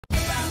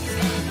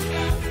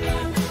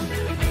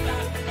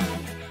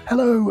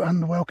Hello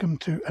and welcome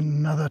to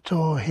another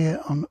tour here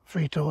on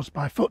Free Tours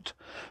by Foot.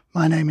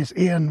 My name is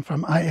Ian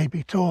from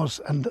IAB Tours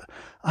and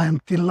I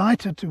am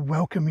delighted to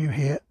welcome you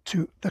here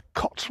to the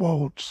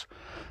Cotswolds,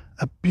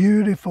 a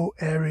beautiful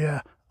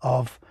area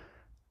of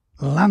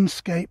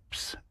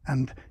landscapes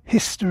and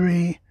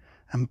history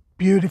and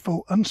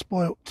beautiful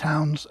unspoilt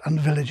towns and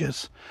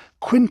villages.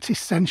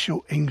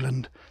 Quintessential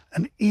England,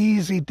 an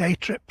easy day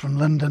trip from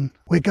London.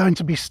 We're going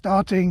to be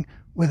starting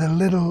with a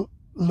little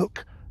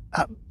look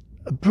at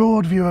a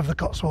broad view of the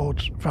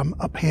Cotswolds from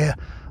up here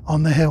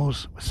on the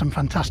hills with some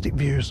fantastic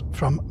views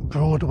from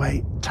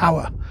Broadway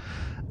Tower.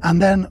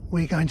 And then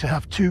we're going to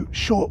have two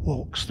short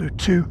walks through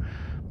two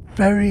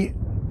very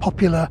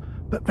popular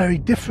but very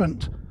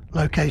different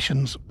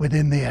locations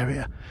within the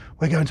area.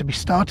 We're going to be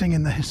starting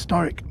in the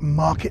historic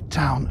market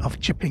town of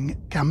Chipping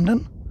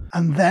Campden,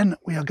 and then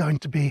we are going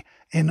to be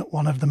in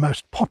one of the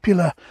most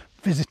popular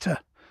visitor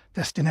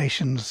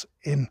destinations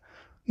in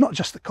not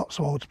just the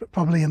Cotswolds, but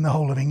probably in the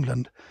whole of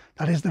England.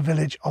 That is the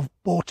village of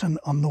Bourton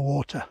on the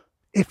Water.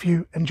 If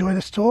you enjoy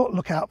this tour,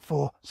 look out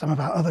for some of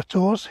our other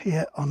tours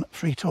here on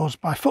Free Tours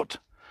by Foot.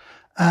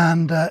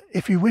 And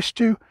if you wish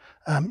to,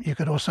 you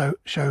could also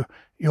show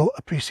your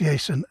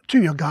appreciation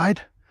to your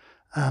guide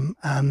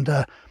and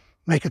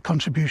make a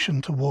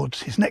contribution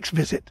towards his next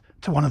visit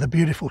to one of the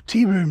beautiful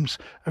tea rooms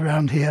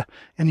around here.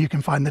 And you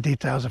can find the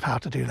details of how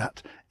to do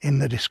that in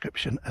the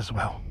description as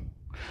well.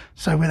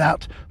 So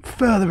without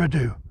further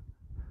ado,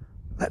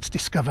 let's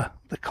discover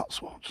the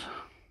Cotswolds.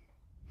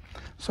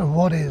 So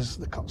what is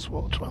the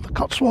Cotswolds? Well, the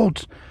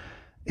Cotswolds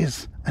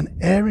is an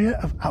area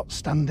of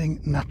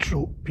outstanding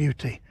natural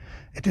beauty.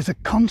 It is a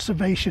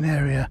conservation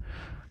area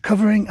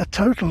covering a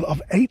total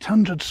of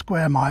 800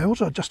 square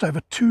miles, or just over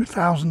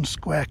 2,000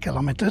 square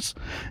kilometres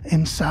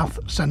in south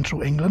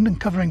central England, and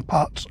covering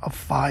parts of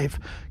 5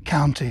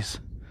 counties.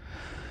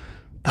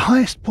 The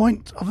highest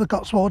point of the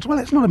Cotswolds, well,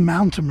 it's not a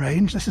mountain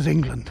range, this is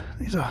England,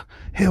 these are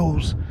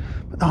hills,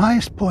 but the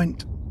highest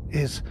point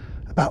is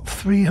about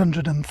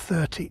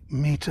 330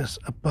 metres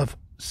above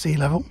sea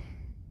level.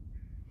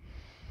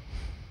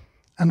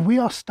 And we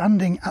are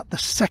standing at the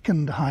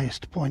second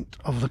highest point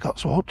of the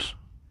Cotswolds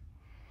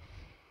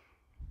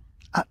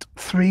at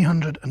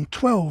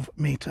 312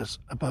 metres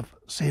above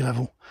sea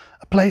level,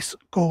 a place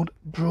called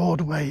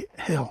Broadway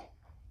Hill.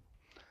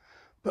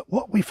 But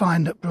what we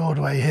find at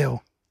Broadway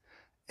Hill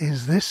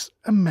is this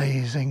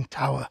amazing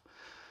tower,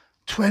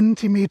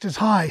 20 metres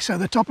high. So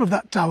the top of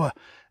that tower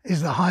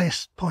is the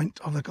highest point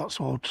of the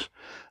Cotswolds,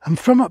 and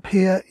from up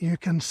here you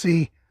can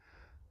see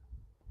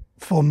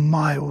for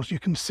miles, you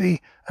can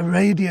see a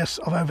radius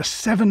of over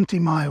 70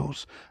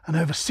 miles and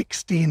over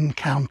 16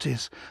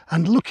 counties.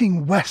 And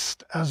looking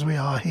west as we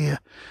are here,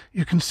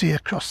 you can see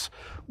across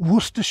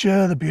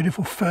Worcestershire, the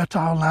beautiful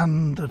fertile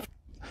land of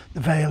the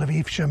Vale of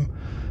Evesham,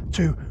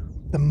 to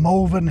the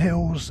Malvern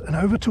Hills and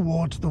over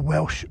towards the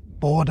Welsh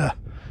border.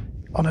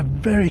 On a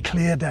very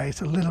clear day,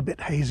 it's a little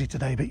bit hazy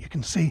today, but you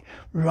can see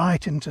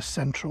right into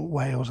central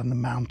Wales and the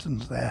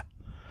mountains there.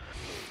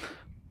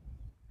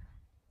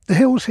 The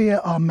hills here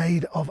are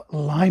made of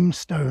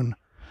limestone,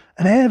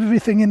 and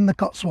everything in the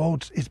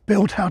Cotswolds is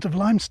built out of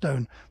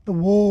limestone. The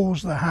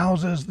walls, the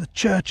houses, the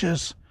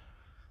churches,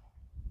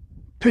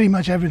 pretty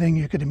much everything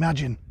you could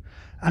imagine.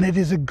 And it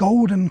is a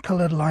golden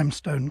coloured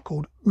limestone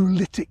called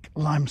oolitic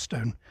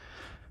limestone.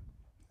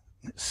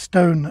 It's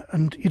stone,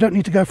 and you don't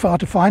need to go far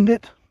to find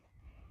it.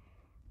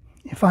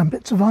 You find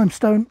bits of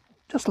limestone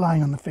just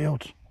lying on the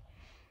fields,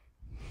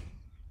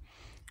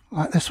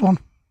 like this one.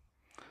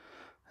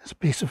 It's a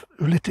piece of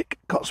oolitic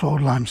Cotswold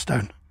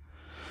limestone.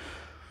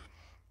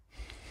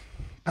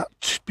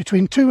 About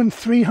between 200 and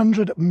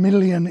 300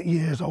 million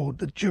years old,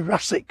 the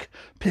Jurassic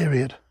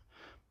period.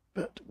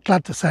 But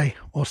glad to say,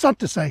 or sad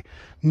to say,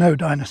 no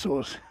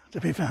dinosaurs to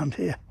be found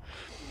here.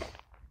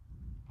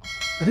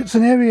 But it's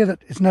an area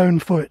that is known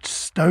for its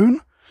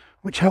stone,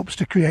 which helps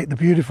to create the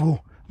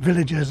beautiful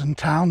villages and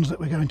towns that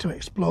we're going to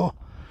explore.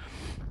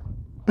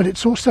 But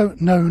it's also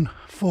known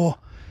for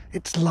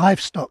its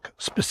livestock,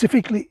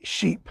 specifically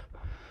sheep.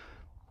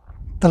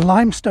 The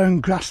limestone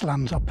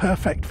grasslands are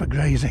perfect for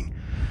grazing,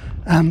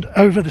 and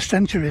over the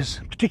centuries,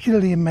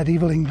 particularly in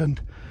medieval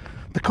England,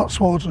 the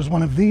Cotswolds was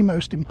one of the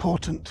most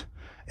important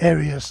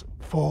areas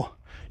for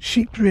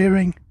sheep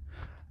rearing,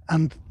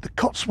 and the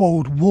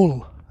Cotswold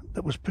wool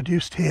that was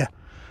produced here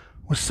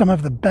was some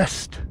of the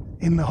best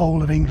in the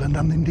whole of England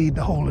and indeed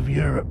the whole of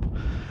Europe.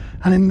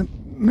 And in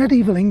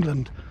medieval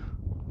England,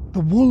 the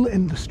wool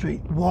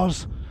industry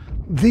was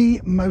the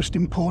most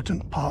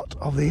important part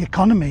of the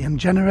economy and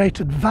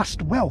generated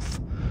vast wealth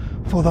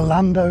for the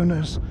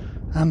landowners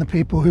and the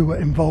people who were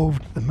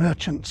involved, the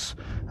merchants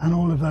and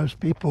all of those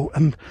people.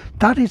 And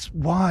that is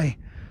why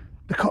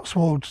the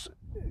Cotswolds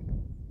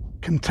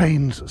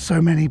contains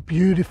so many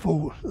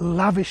beautiful,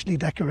 lavishly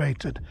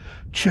decorated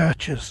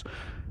churches,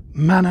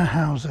 manor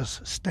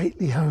houses,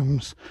 stately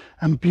homes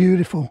and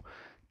beautiful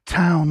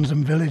towns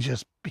and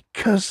villages,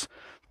 because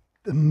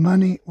the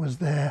money was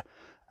there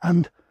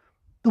and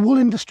the wool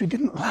industry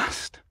didn't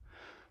last.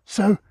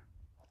 So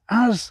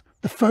as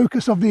the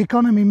focus of the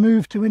economy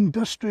moved to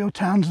industrial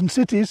towns and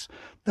cities,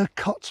 the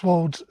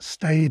Cotswolds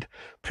stayed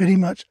pretty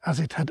much as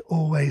it had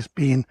always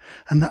been,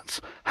 and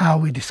that's how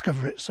we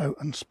discover it so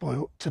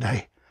unspoilt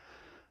today.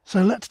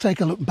 So let's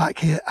take a look back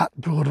here at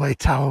Broadway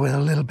Tower with a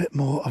little bit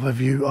more of a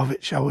view of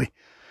it, shall we?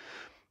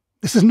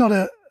 This is not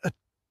a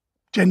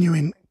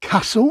genuine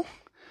castle.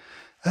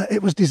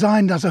 It was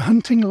designed as a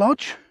hunting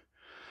lodge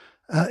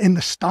in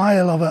the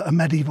style of a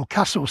medieval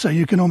castle, so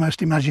you can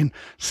almost imagine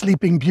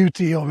Sleeping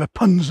Beauty or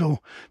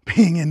Rapunzel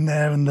being in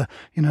there, and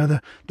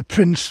the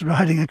prince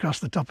riding across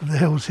the top of the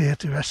hills here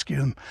to rescue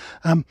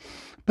them.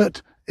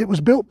 But it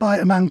was built by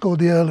a man called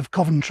the Earl of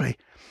Coventry,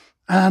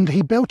 and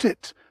he built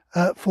it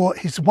for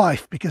his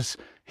wife because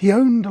he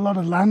owned a lot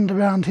of land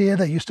around here.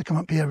 They used to come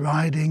up here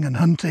riding and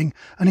hunting,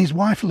 and his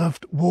wife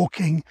loved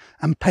walking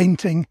and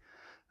painting,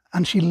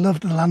 and she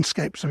loved the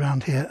landscapes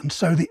around here. And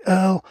so the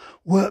Earl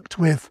worked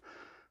with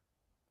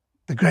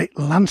the great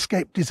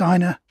landscape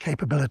designer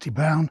Capability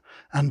Brown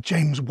and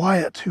James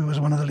Wyatt, who was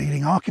one of the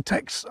leading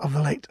architects of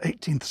the late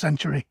 18th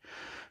century,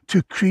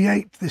 to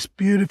create this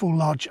beautiful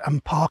lodge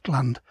and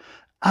parkland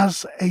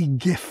as a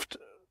gift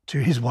to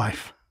his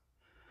wife.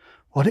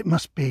 What it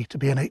must be to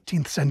be an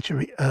 18th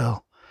century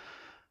Earl.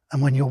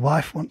 And when your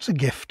wife wants a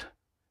gift,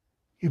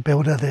 you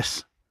build her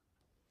this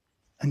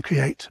and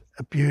create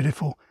a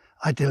beautiful,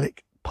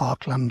 idyllic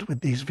parkland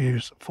with these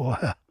views for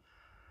her.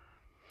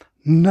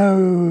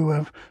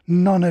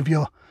 None of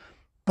your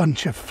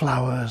bunch of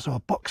flowers or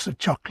box of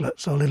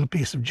chocolates or little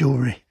piece of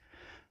jewellery.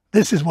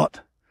 This is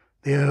what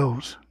the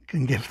Earls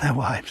can give their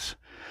wives.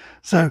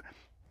 So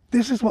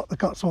this is what the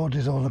Cotswolds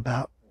is all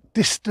about.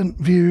 Distant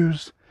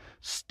views,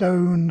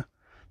 stone,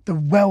 the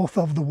wealth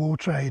of the wool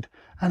trade.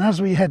 And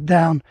as we head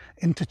down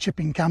into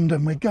Chipping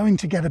Campden, we're going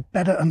to get a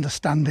better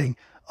understanding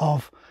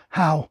of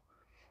how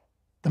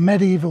the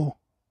medieval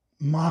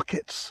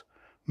markets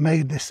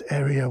made this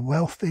area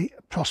wealthy,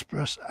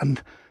 prosperous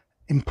and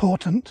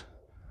important.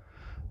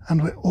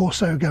 And we're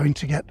also going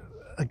to get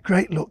a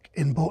great look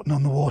in Bourton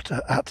on the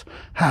Water at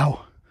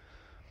how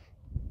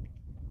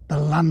the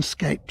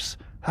landscapes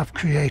have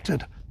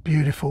created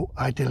beautiful,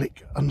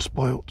 idyllic,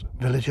 unspoilt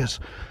villages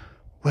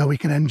where we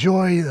can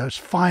enjoy those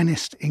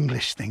finest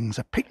English things: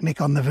 a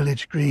picnic on the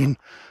village green,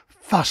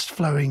 fast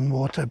flowing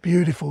water,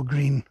 beautiful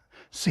green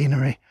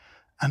scenery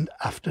and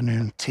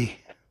afternoon tea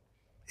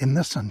in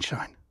the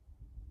sunshine.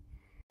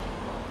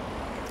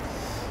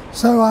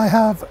 So I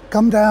have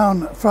come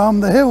down from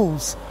the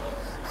hills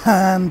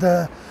and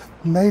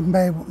made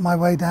my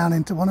way down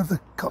into one of the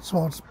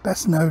Cotswolds'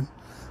 best known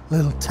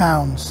little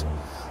towns,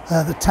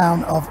 the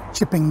town of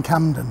Chipping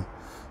Campden.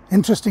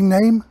 Interesting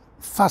name,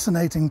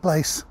 fascinating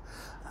place,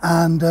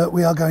 and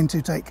we are going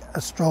to take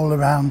a stroll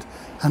around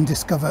and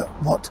discover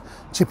what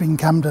Chipping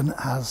Campden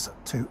has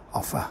to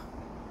offer.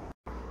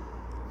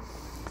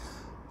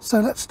 So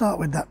let's start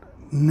with that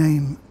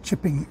name,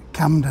 Chipping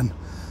Campden.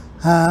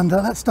 And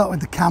let's start with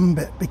the Cam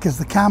bit, because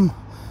the Cam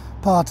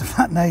part of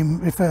that name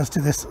refers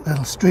to this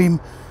little stream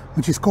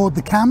which is called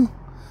the Cam.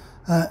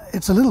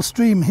 It's a little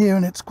stream here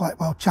and it's quite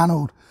well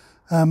channeled,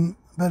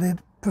 but it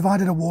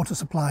provided a water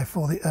supply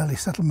for the early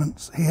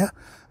settlements here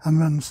and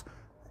runs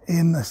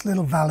in this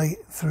little valley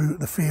through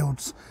the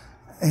fields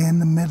in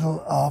the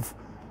middle of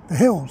the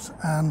hills.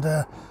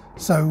 And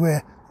so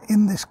we're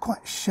in this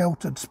quite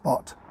sheltered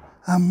spot.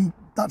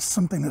 That's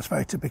something that's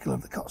very typical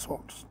of the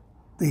Cotswolds.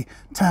 The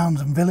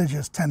towns and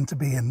villages tend to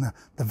be in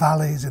the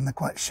valleys, in the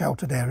quite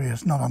sheltered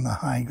areas, not on the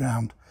high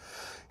ground.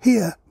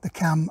 Here, the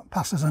Cam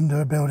passes under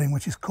a building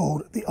which is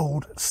called the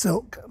Old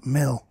Silk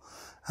Mill.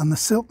 And the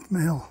silk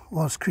mill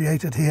was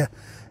created here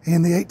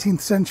in the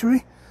 18th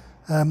century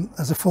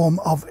as a form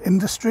of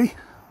industry,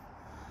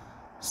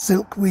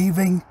 silk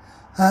weaving,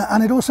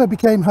 and it also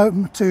became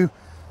home to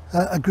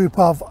a group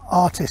of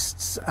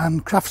artists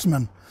and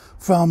craftsmen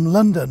from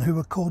London who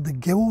were called the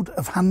Guild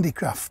of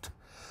Handicraft.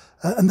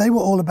 And they were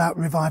all about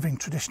reviving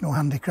traditional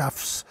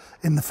handicrafts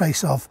in the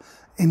face of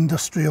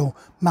industrial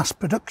mass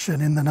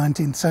production in the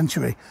 19th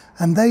century.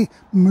 And they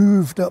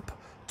moved up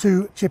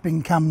to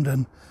Chipping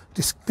Campden,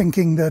 just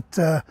thinking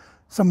that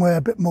somewhere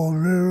a bit more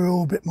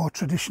rural, a bit more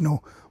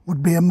traditional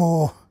would be a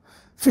more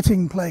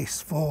fitting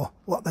place for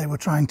what they were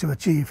trying to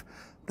achieve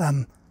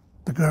than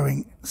the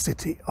growing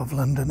city of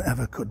London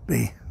ever could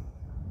be.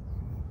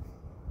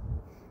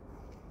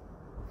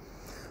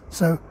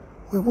 So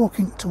we're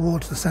walking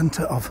towards the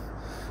centre of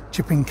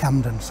Chipping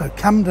Campden. So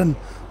Campden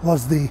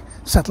was the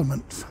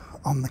settlement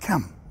on the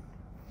Cam.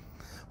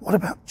 What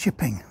about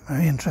Chipping?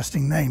 Very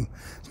interesting name.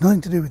 It's nothing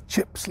to do with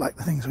chips like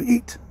the things we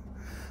eat.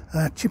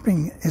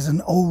 Chipping is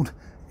an old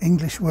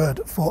English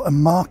word for a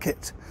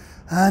market,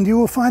 and you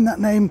will find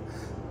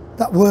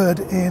that word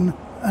in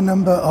a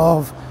number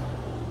of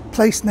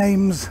place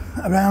names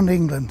around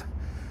England.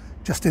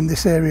 Just in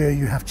this area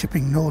you have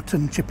Chipping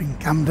Norton, Chipping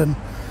Campden.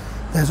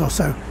 There's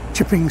also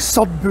Chipping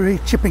Sodbury,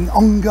 Chipping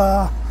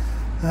Ongar,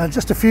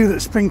 just a few that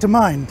spring to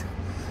mind.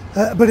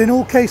 But in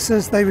all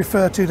cases they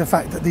refer to the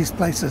fact that these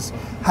places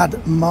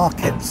had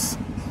markets.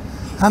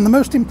 And the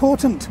most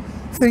important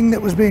thing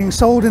that was being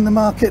sold in the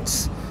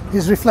markets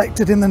is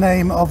reflected in the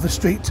name of the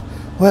street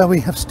where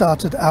we have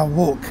started our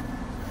walk.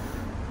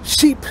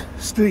 Sheep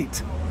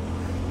Street,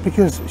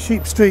 because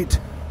Sheep Street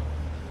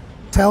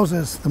tells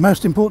us the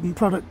most important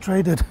product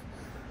traded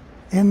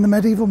in the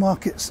medieval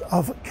markets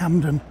of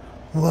Camden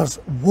was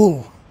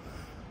wool,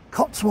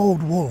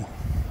 Cotswold wool.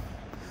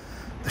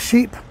 The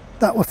sheep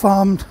that were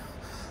farmed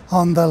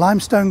on the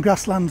limestone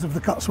grasslands of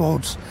the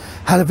Cotswolds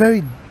had a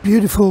very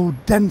beautiful,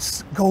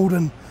 dense,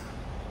 golden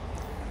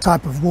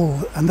type of wool,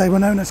 and they were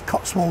known as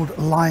Cotswold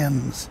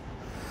lions.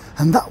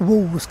 And that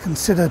wool was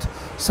considered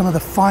some of the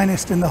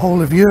finest in the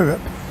whole of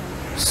Europe.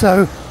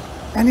 So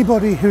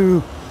anybody who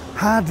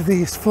had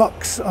these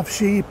flocks of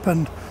sheep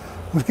and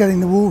was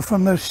getting the wool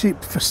from those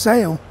sheep for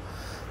sale,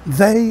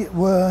 they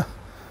were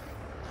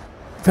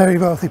very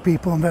wealthy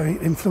people and very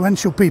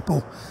influential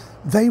people.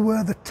 They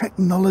were the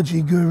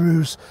technology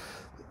gurus,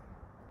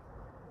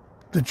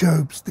 the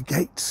Jobs, the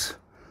Gates,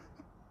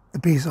 the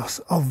Bezos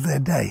of their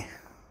day,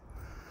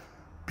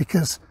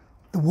 because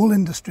the wool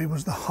industry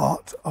was the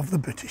heart of the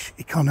British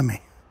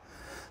economy.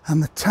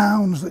 And the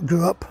towns that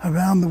grew up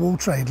around the wool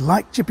trade,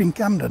 like Chipping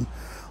Campden,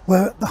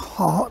 were at the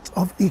heart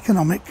of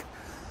economic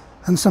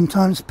and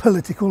sometimes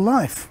political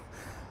life.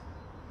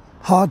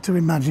 Hard to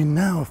imagine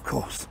now, of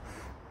course,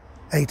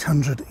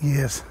 800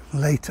 years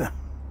later.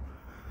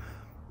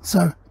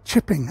 So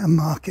Chipping, a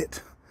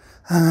market,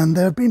 and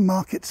there have been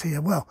markets here,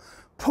 well,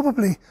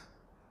 probably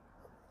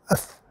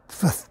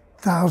for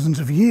thousands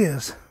of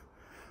years,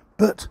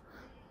 but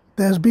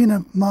there's been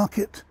a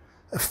market,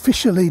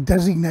 officially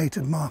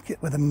designated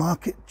market, with a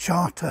market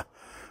charter,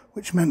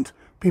 which meant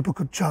people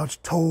could charge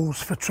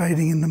tolls for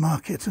trading in the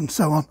market and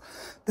so on.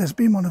 There's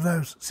been one of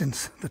those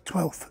since the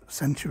 12th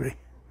century.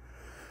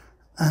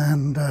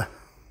 And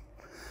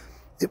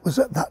it was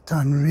at that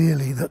time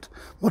really that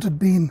what had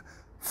been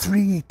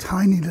 3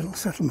 tiny little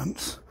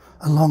settlements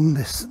along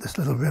this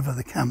little river,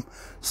 the Cam,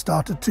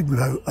 started to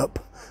grow up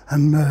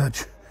and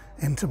merge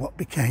into what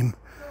became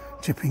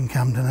Chipping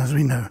Campden as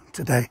we know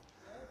today.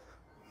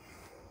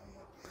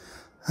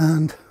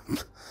 And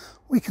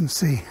we can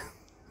see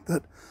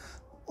that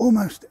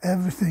almost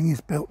everything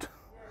is built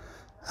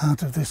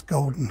out of this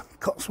golden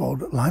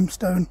Cotswold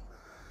limestone.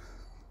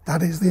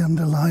 That is the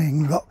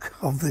underlying rock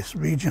of this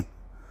region.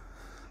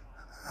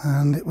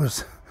 And it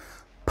was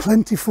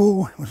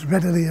plentiful, it was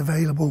readily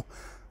available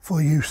for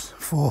use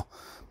for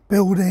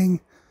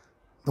building,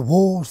 the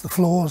walls, the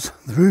floors,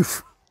 the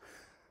roof,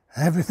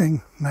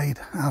 everything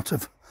made out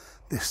of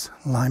this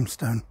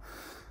limestone.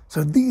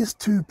 So these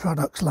two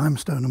products,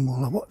 limestone and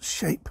wool, are what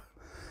shape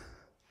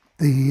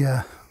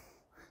the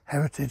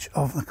heritage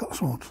of the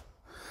Cotswolds.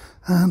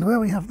 And where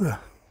we have the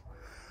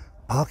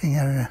parking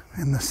area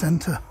in the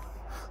centre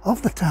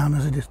of the town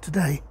as it is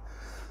today,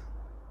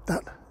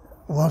 that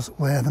was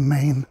where the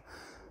main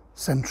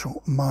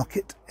central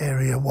market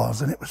area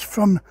was. And it was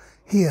from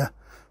here,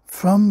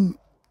 from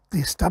the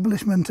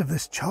establishment of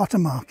this charter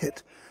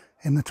market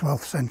in the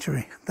 12th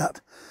century, that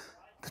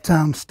the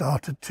town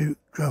started to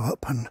grow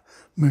up and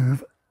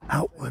move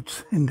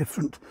outwards in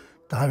different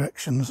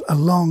directions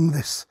along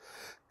this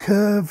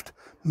curved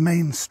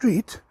main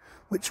street,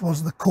 which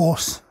was the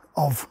course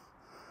of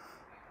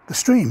the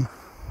stream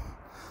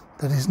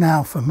that is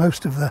now for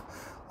most of the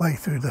way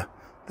through the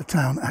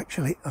town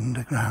actually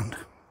underground.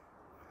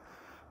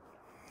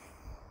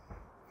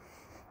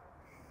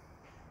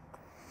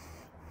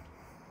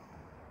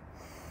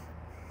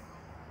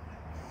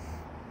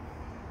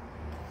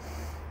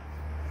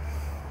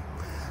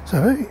 So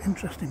a very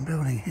interesting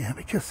building here,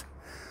 because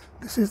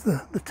this is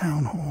the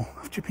town hall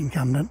of Chipping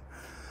Campden.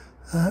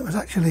 It was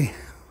actually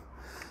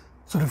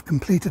sort of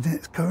completed in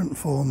its current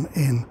form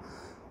in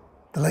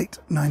the late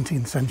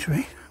 19th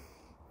century,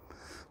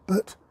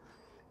 but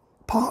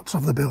parts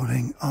of the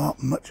building are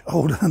much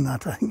older than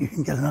that. I think you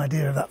can get an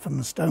idea of that from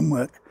the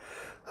stonework.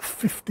 A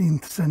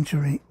 15th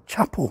century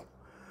chapel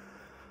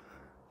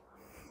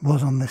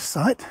was on this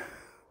site,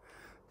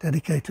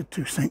 dedicated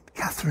to St.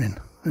 Catherine,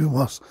 who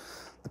was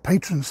the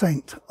patron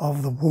saint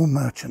of the wool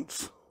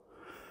merchants.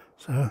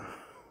 So,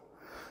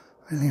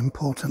 really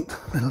important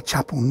little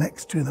chapel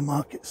next to the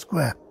market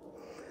square.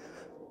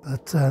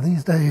 But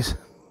these days,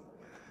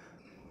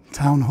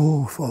 town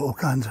hall for all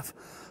kinds of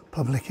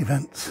public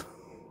events.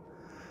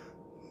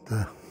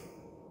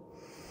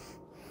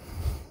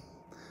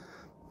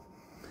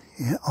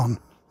 Here on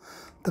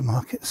the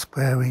market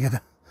square we get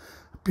a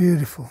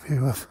beautiful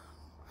view of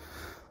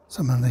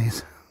some of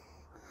these,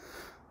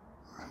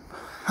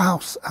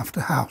 house after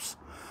house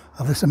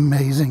of this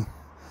amazing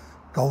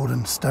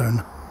golden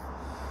stone.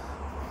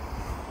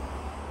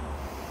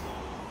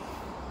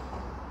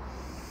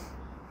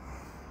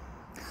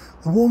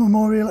 The war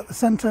memorial at the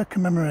centre,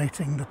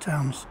 commemorating the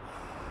town's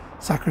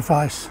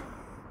sacrifice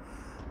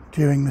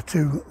during the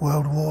 2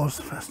 world wars,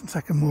 the First and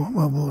Second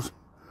World Wars.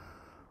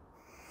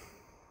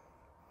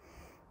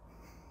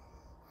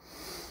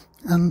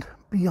 And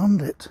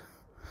beyond it,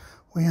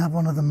 we have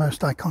one of the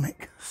most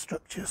iconic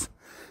structures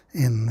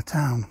in the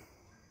town.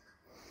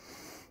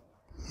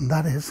 And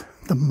that is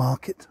the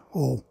market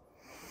hall.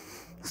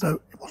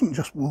 So it wasn't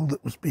just wool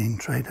that was being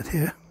traded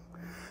here.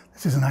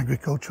 This is an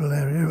agricultural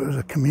area, it was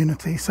a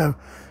community, so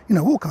you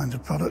know all kinds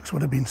of products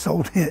would have been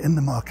sold here in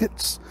the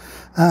markets,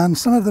 and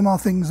some of them are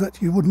things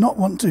that you would not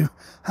want to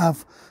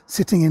have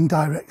sitting in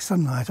direct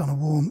sunlight on a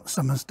warm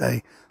summer's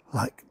day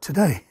like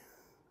today.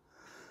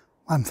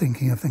 I'm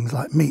thinking of things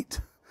like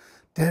meat,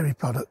 dairy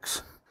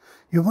products.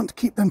 You want to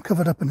keep them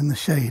covered up and in the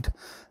shade,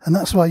 and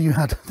that's why you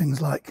had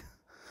things like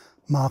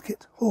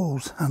market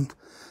halls, and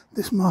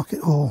this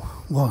market hall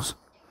was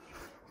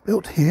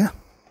built here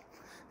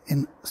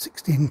in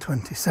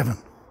 1627,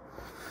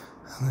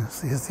 and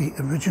this is the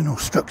original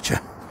structure,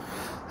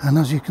 and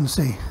as you can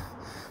see,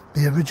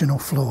 the original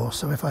floor.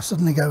 So if I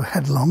suddenly go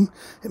headlong,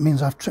 it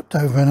means I've tripped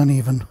over an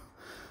uneven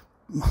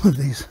one of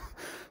these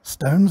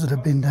stones that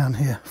have been down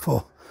here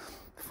for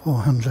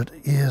 400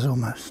 years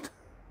almost.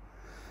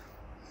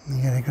 And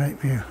you get a great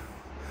view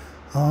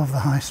of the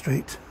high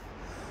street,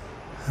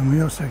 and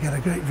we also get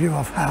a great view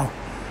of how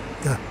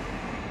the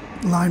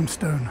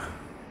limestone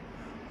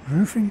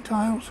roofing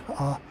tiles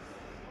are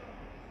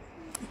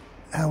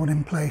held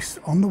in place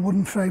on the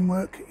wooden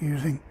framework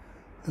using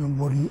little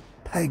wooden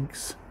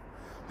pegs,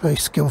 very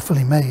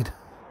skillfully made.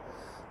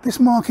 This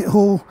market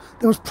hall,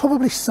 there was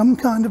probably some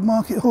kind of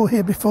market hall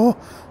here before,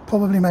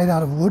 probably made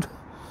out of wood,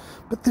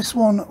 but this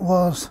one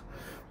was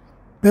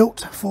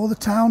built for the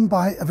town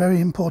by a very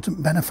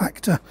important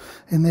benefactor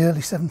in the early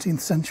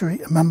 17th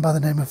century, a man by the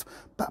name of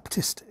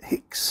Baptist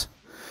Hicks.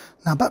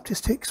 Now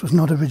Baptist Hicks was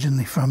not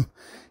originally from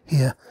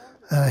here,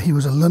 he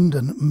was a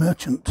London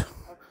merchant.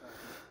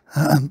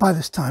 And by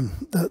this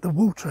time, the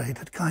wool trade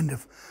had kind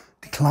of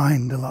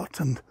declined a lot,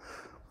 and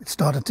it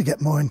started to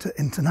get more into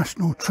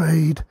international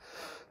trade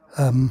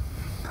and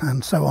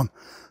so on.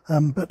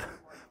 But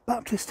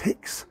Baptist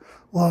Hicks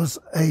was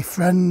a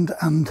friend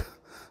and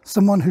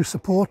someone who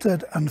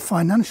supported and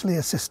financially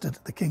assisted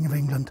the King of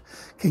England,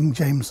 King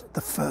James I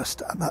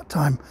at that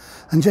time.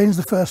 And James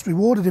I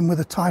rewarded him with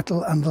a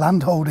title and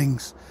land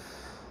holdings.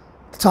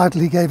 The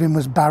title he gave him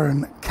was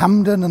Baron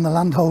Campden, and the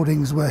land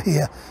holdings were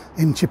here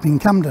in Chipping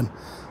Campden.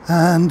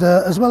 And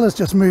as well as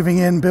just moving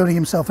in, building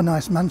himself a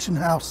nice mansion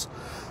house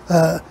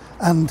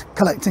and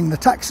collecting the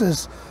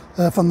taxes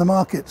from the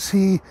markets,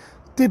 he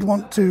did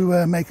want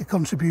to make a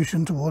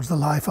contribution towards the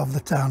life of the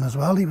town as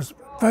well. He was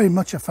very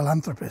much a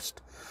philanthropist,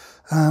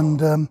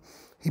 and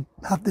he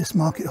had this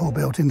market hall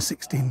built in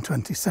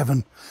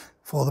 1627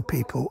 for the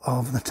people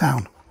of the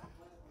town.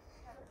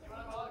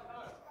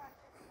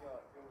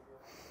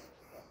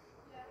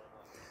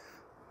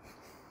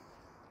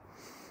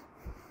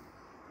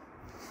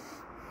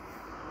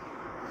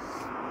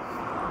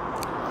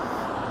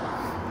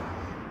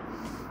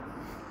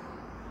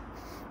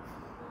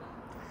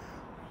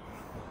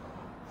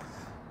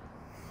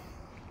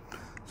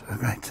 A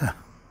great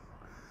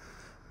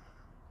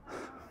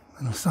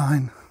little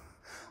sign.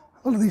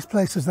 All of these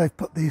places they've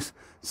put these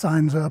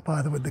signs up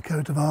either with the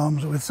coat of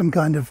arms or with some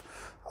kind of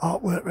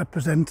artwork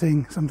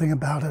representing something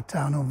about a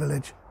town or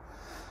village.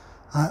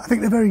 I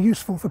think they're very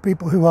useful for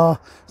people who are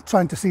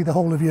trying to see the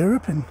whole of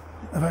Europe in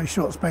a very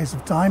short space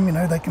of time. You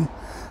know, they can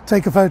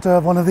take a photo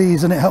of one of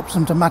these and it helps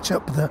them to match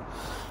up the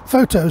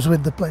photos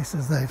with the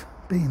places they've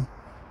been.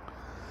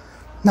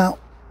 Now,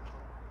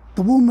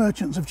 the wool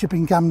merchants of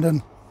Chipping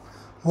Campden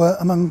were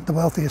among the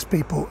wealthiest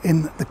people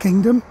in the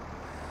kingdom,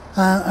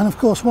 and of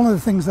course one of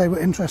the things they were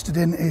interested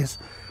in is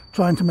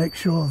trying to make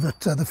sure that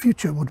the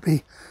future would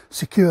be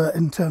secure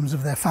in terms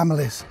of their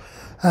families.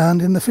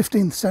 And in the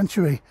 15th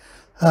century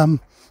a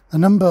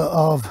number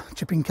of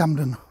Chipping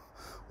Campden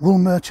wool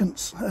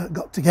merchants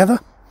got together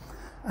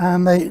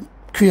and they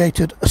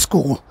created a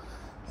school.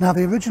 Now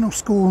the original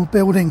school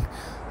building,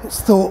 it's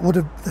thought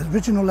the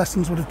original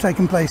lessons would have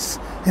taken place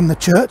in the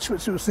church,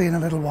 which we'll see in a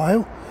little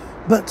while,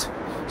 but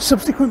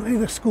subsequently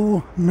the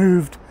school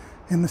moved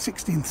in the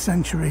 16th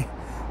century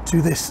to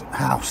this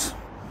house,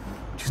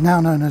 which is now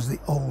known as the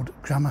Old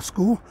Grammar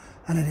School,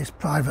 and it is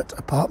private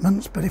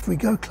apartments. But if we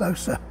go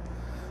closer,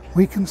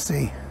 we can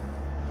see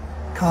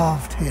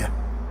carved here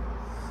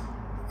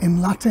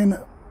in Latin,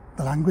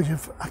 the language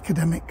of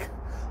academic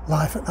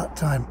life at that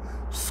time,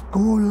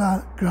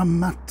 Schola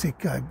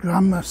Grammatica,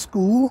 grammar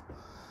school,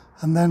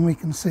 and then we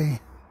can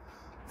see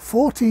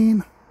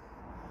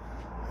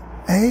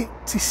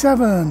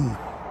 1487.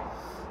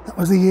 That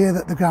was the year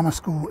that the grammar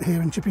school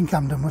here in Chipping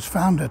Campden was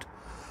founded,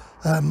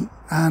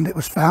 and it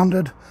was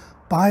founded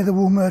by the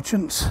wool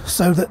merchants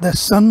so that their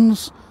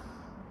sons,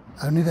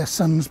 only their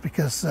sons,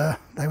 because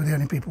they were the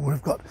only people who would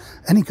have got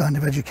any kind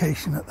of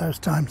education at those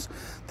times,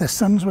 their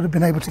sons would have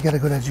been able to get a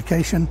good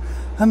education,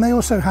 and they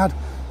also had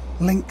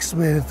links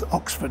with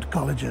Oxford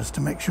colleges to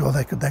make sure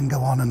they could then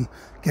go on and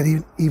get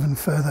even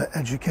further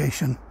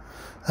education.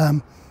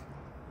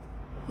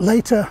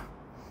 Later,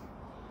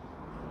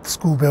 the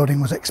school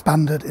building was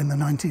expanded in the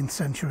 19th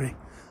century,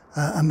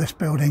 and this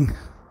building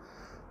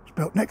was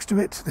built next to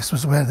it. This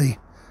was where the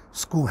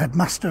school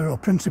headmaster or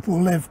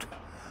principal lived,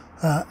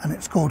 and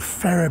it's called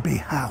Ferriby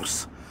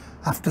House,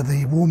 after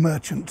the wool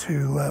merchant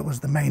who was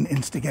the main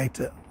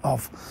instigator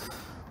of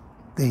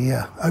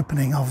the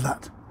opening of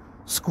that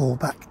school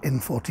back in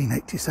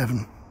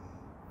 1487.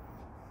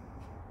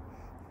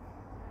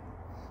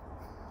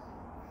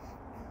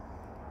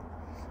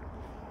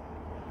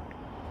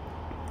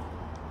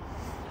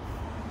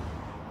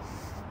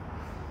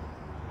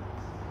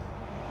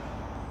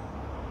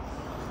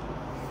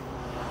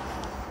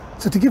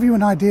 So to give you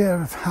an idea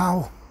of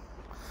how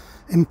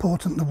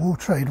important the wool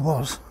trade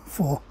was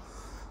for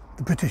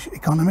the British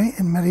economy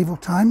in medieval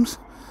times,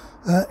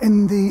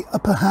 in the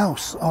upper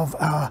house of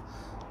our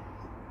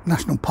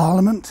national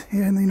parliament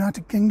here in the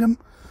United Kingdom,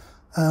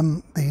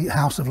 the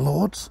House of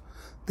Lords,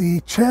 the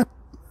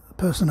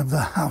chairperson of the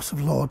House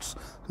of Lords,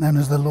 known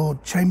as the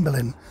Lord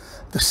Chamberlain,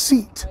 the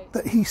seat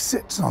that he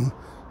sits on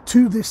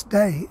to this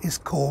day is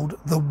called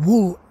the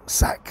wool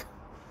sack.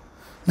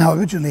 Now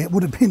originally it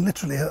would have been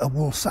literally a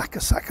wool sack,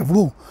 a sack of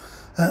wool,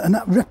 and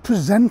that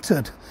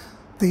represented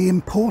the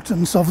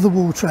importance of the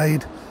wool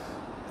trade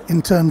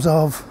in terms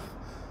of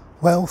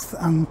wealth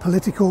and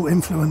political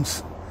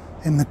influence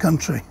in the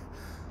country,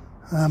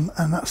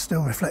 and that's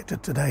still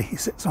reflected today. He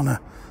sits on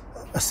a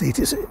seat.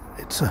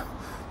 It's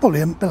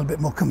probably a little bit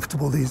more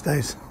comfortable these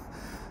days,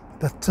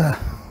 but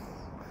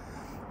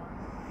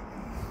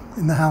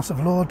in the House of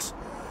Lords,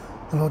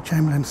 the Lord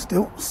Chamberlain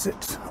still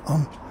sits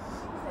on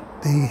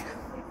the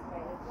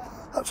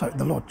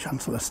the Lord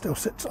Chancellor still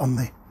sits on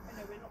the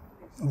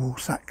wool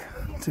sack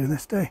to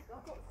this day.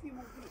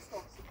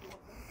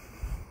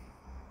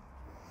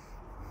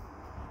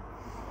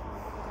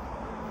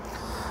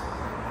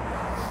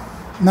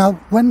 Now,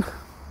 when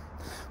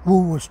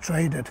wool was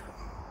traded,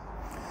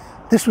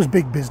 this was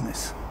big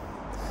business,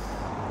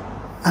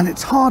 and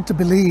it's hard to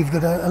believe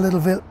that a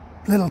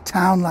little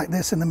town like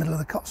this in the middle of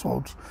the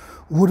Cotswolds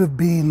would have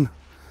been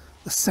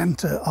the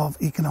centre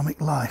of economic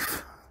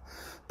life.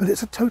 But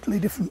it's a totally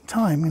different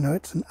time, you know,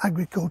 it's an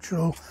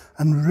agricultural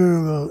and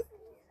rural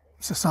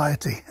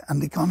society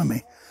and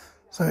economy.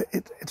 So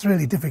it's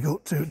really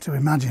difficult to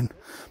imagine.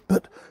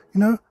 But, you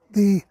know,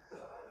 the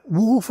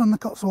wool from the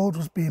Cotswolds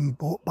was being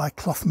bought by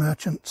cloth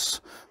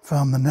merchants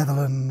from the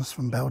Netherlands,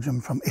 from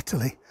Belgium, from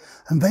Italy.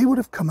 And they would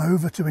have come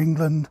over to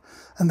England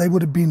and they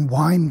would have been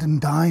wined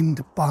and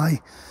dined by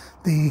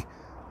the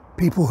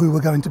people who were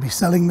going to be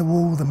selling the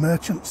wool, the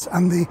merchants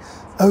and the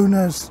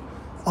owners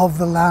of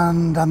the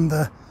land and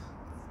the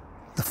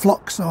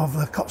flocks of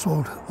the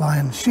Cotswold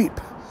lion sheep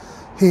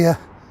here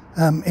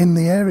in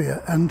the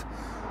area, and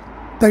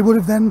they would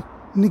have then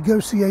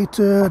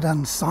negotiated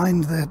and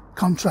signed their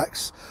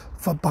contracts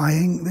for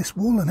buying this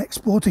wool and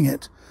exporting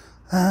it.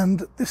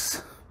 And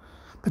this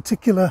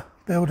particular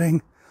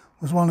building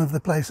was one of the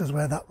places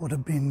where that would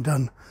have been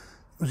done.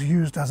 It was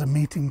used as a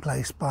meeting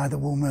place by the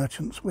wool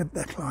merchants with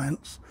their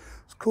clients.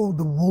 It's called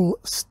the Wool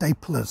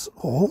Staplers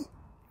Hall,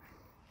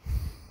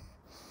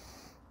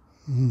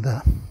 and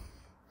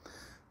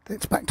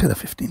dates back to the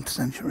 15th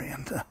century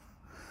and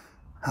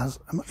has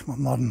a much more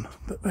modern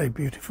but very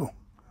beautiful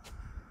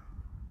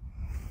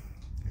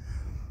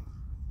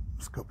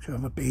sculpture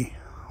of a bee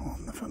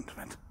on the front of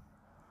it.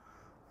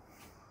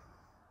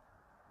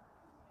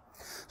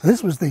 So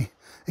this was the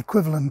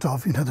equivalent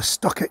of, you know, the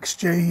stock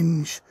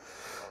exchange,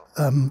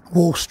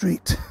 Wall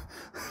Street,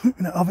 you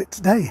know, of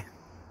its day.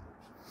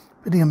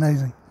 Pretty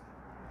amazing.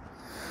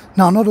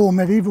 Now, not all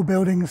medieval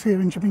buildings here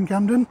in Chipping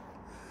Campden,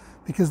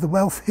 because the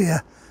wealth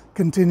here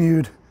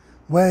continued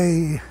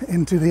way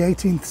into the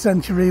 18th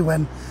century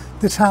when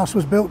this house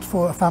was built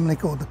for a family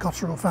called the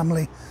Cotswolds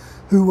family,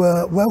 who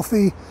were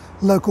wealthy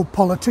local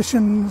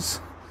politicians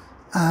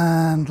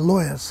and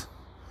lawyers,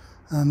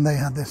 and they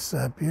had this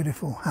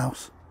beautiful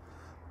house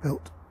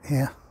built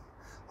here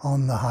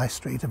on the high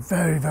street, a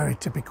very, very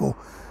typical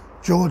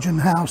Georgian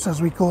house, as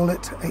we call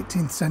it,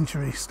 18th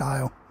century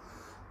style.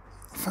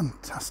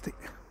 Fantastic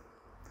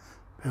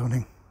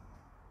building.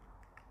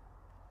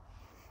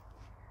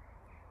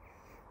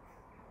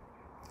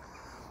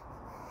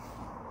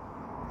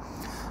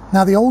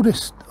 Now, the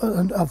oldest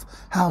of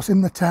house in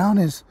the town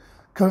is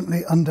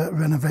currently under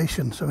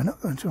renovation, so we're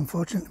not going to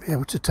unfortunately be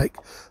able to take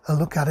a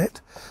look at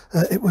it.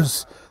 It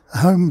was a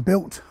home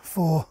built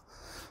for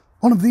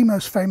one of the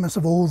most famous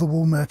of all the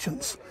wool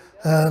merchants,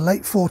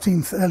 late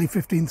 14th, early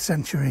 15th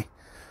century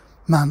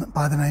man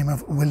by the name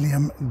of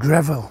William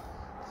Greville.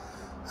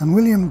 And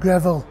William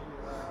Greville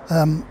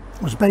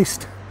was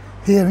based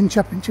here in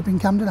Chipping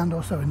Campden and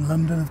also in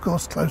London, of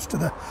course, close to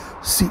the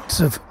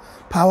seats of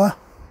power.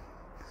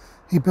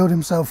 He built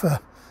himself a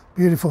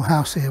beautiful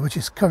house here, which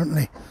is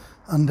currently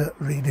under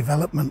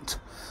redevelopment.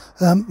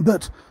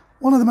 But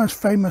one of the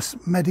most famous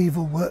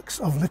medieval works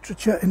of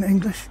literature in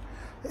English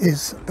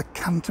is the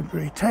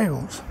Canterbury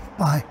Tales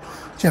by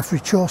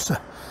Geoffrey Chaucer.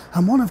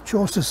 And one of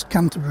Chaucer's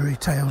Canterbury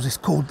Tales is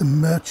called The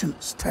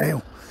Merchant's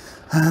Tale.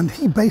 And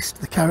he based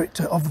the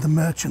character of the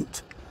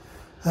merchant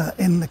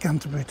in the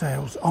Canterbury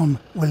Tales on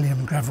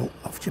William Greville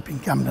of Chipping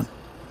Campden.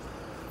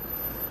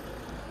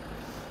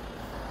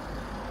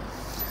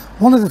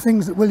 One of the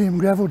things that William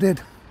Greville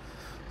did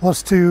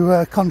was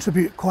to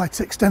contribute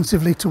quite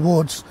extensively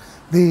towards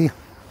the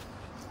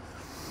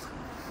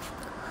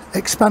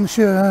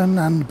expansion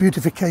and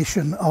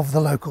beautification of the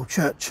local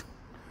church,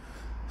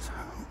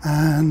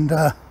 and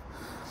that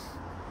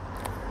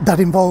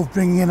involved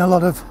bringing in a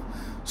lot of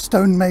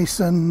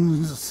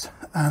stonemasons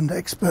and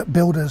expert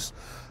builders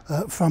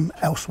from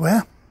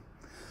elsewhere,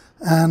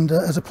 and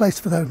as a place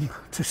for them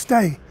to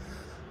stay,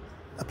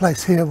 a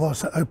place here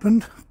was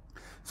opened.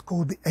 It's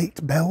called the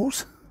Eight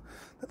Bells.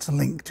 that's a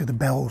link to the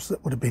bells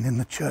that would have been in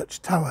the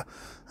church tower.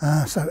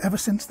 So ever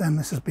since then,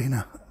 this has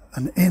been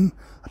an inn,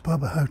 a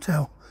pub, a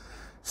hotel.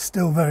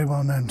 Still very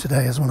well known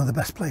today as one of the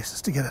best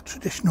places to get a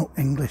traditional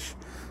English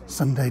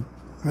Sunday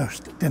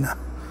roast dinner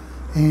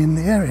in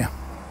the area.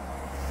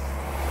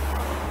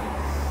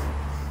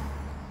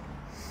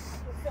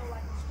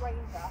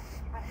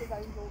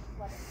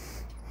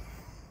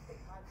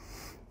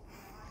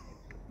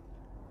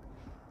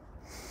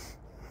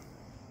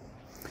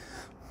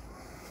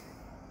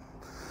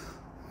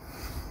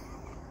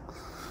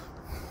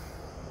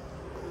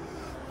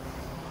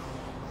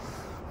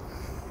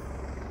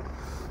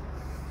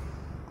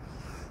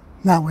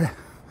 Now we're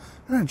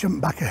going to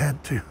jump back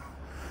ahead to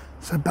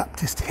Sir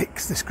Baptist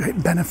Hicks, this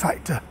great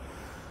benefactor,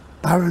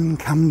 Baron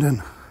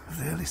Campden of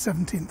the early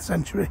 17th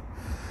century,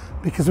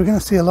 because we're going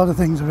to see a lot of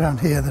things around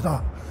here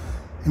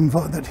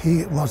that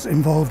he was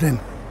involved in.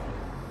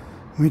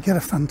 We get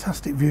a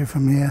fantastic view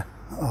from here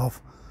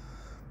of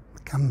the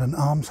Campden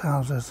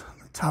almshouses,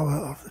 the tower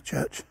of the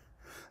church,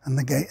 and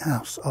the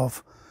gatehouse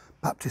of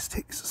Baptist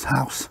Hicks's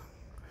house,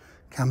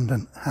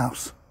 Campden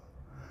House.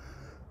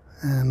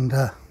 And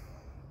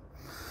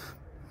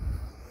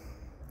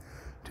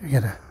we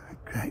get a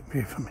great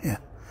view from here.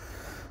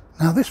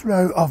 Now this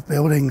row of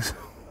buildings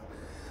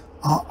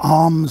are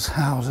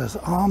almshouses.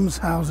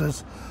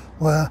 Almshouses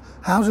were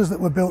houses that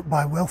were built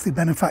by wealthy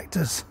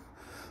benefactors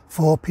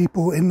for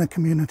people in the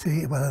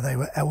community, whether they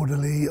were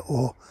elderly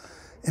or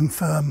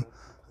infirm,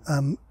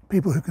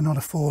 people who could not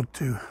afford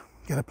to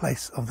get a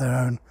place of their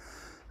own,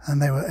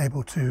 and they were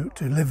able to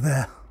live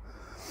there,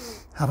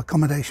 have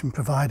accommodation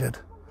provided.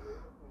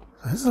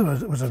 So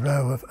this was a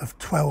row of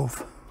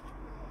 12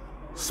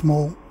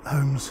 small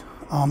homes,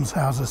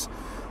 almshouses,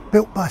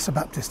 built by Sir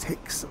Baptist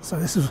Hicks. So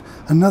this is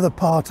another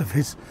part of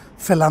his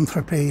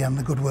philanthropy and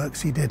the good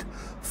works he did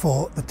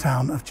for the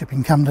town of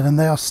Chipping Campden, and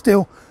they are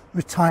still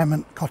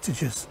retirement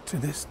cottages to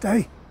this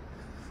day.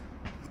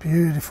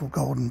 Beautiful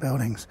golden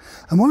buildings.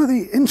 And one of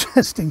the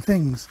interesting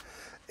things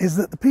is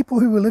that the people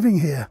who were living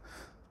here,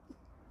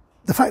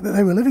 the fact that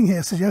they were living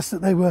here suggests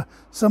that they were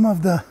some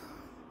of the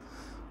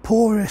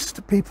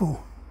poorest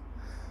people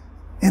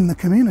in the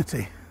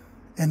community,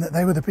 in that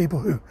they were the people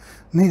who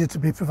needed to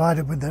be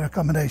provided with their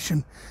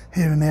accommodation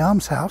here in the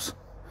almshouse,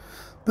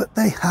 but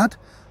they had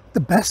the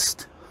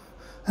best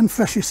and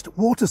freshest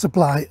water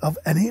supply of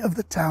any of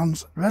the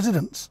town's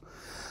residents.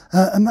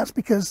 And that's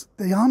because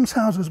the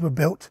almshouses were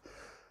built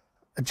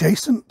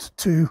adjacent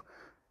to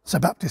Sir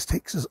Baptist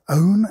Hicks's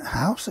own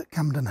house at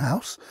Campden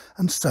House,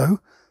 and so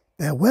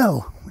their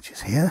well, which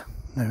is here,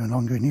 no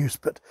longer in use,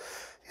 but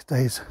these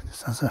days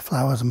just has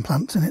flowers and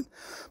plants in it,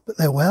 but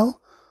their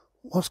well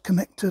was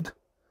connected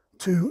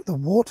to the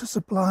water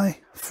supply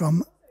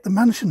from the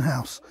mansion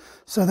house.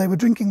 So they were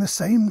drinking the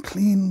same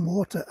clean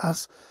water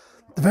as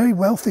the very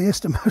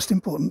wealthiest and most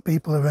important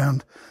people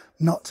around,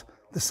 not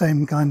the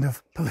same kind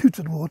of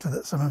polluted water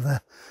that some of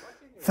their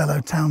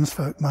fellow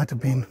townsfolk might have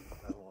been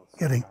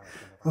getting.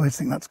 I always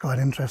think that's quite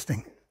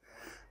interesting.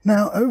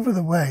 Now over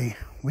the way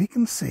we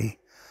can see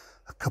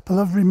a couple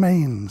of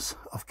remains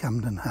of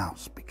Campden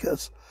House,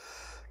 because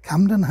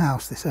Campden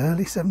House, this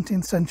early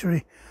 17th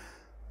century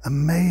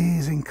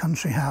amazing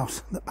country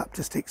house that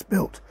Baptist Hicks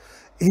built,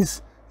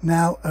 is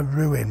now a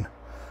ruin.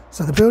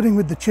 So the building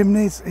with the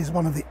chimneys is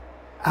one of the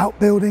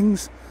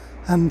outbuildings,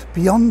 and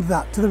beyond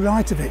that, to the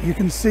right of it, you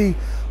can see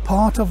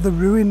part of the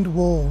ruined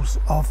walls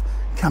of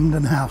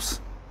Campden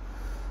House.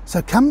 So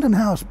Campden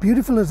House,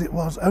 beautiful as it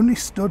was, only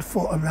stood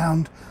for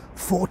around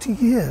 40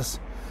 years,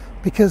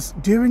 because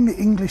during the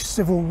English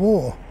Civil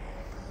War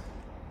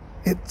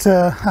it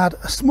had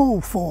a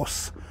small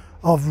force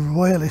of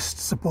royalist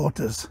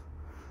supporters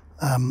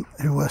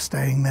who were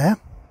staying there,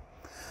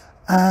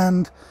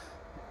 and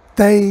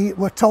they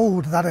were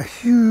told that a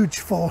huge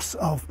force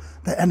of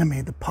the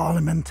enemy, the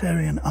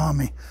parliamentarian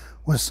army,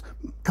 was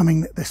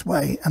coming this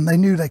way, and they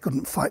knew they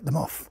couldn't fight them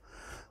off,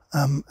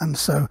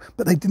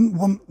 but they didn't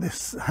want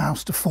this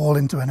house to fall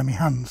into enemy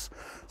hands,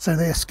 so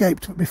they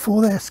escaped. But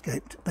before they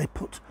escaped, they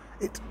put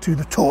it to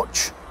the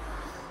torch,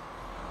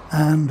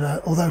 and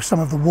although some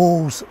of the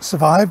walls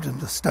survived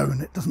and the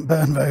stone, it doesn't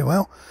burn very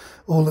well,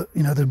 all the,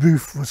 the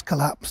roof was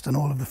collapsed and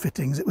all of the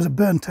fittings, it was a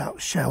burnt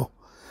out shell.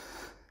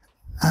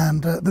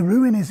 And the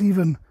ruin is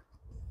even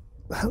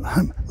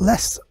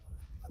less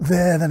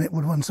there than it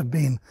would once have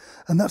been,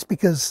 and that's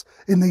because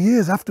in the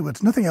years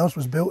afterwards nothing else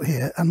was built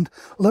here, and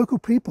local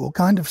people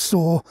kind of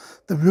saw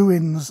the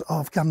ruins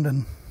of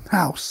Campden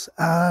House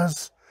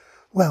as,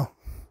 well,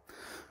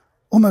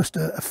 almost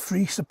a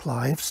free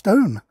supply of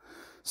stone.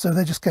 So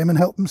they just came and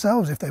helped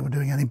themselves if they were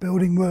doing any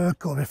building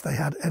work or if they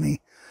had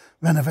any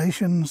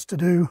renovations to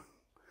do.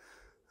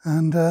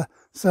 And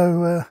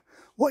so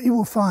what you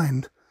will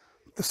find,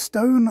 the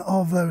stone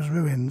of those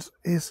ruins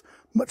is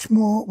much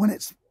more, when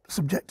it's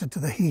subjected to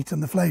the heat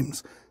and the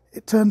flames,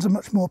 it turns a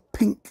much more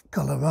pink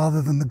colour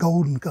rather than the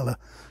golden colour.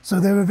 So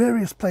there are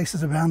various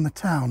places around the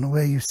town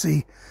where you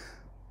see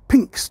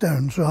pink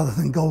stones rather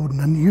than golden,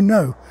 and you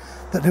know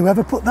that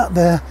whoever put that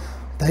there,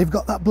 they've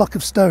got that block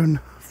of stone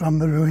from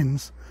the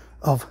ruins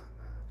of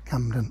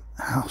Campden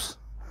House.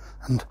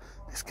 And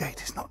This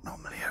gate is not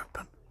normally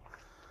open,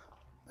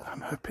 but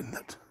I'm hoping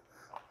that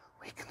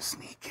we can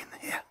sneak in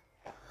here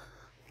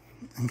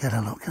and get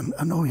a look. And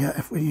oh yeah,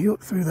 if we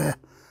look through there,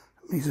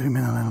 let me zoom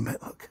in a little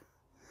bit, look.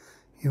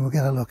 You will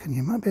get a look and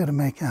you might be able to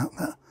make out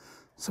that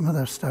some of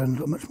those stones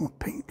look much more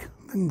pink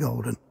than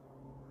golden.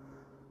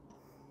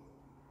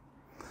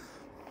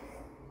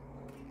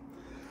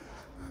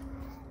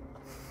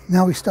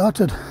 Now we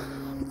started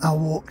our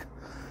walk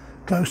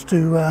close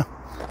to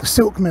the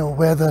silk mill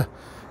where the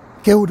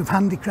Guild of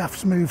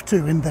Handicrafts moved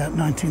to in the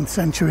 19th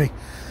century,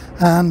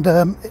 and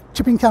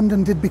Chipping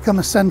Campden did become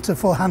a centre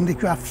for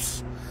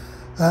handicrafts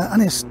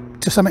and is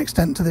to some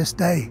extent to this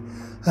day.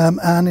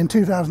 And in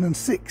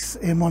 2006,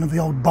 in one of the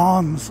old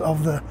barns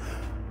of the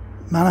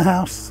manor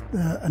house,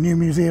 a new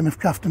museum of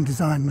craft and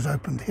design was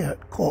opened here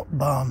at Court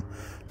Barn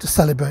to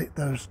celebrate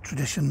those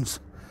traditions.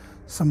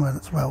 Somewhere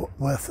that's well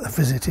worth a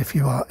visit if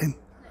you are in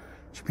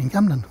Chipping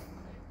Campden.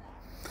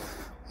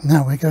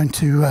 Now we're going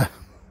to,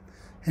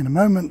 in a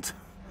moment,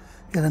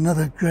 get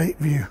another great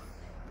view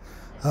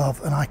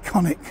of an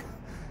iconic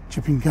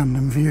Chipping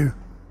Campden view,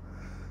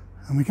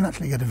 and we can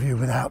actually get a view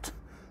without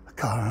a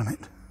car on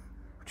it,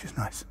 which is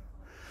nice.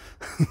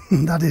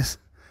 That is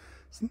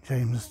St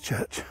James's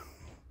Church.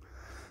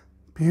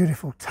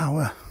 Beautiful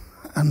tower,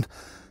 and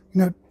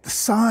you know the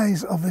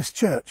size of this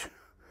church.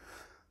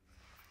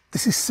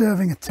 This is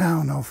serving a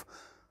town of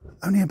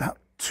only about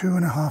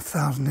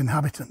 2,500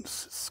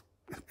 inhabitants. It's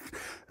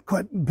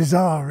quite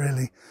bizarre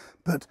really,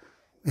 but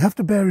you have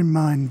to bear in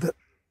mind that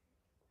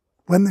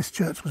when this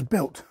church was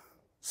built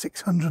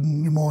 600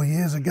 and more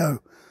years ago,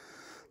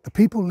 the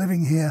people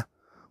living here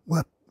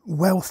were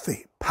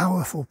wealthy,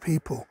 powerful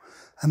people,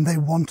 and they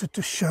wanted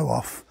to show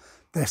off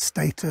their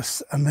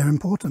status and their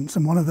importance.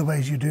 And one of the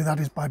ways you do that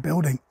is by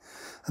building.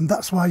 And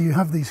that's why you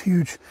have these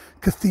huge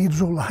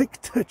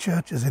cathedral-like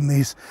churches in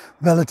these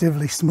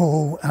relatively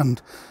small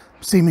and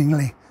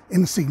seemingly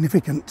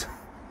insignificant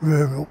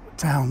rural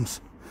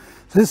towns.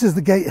 So this is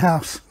the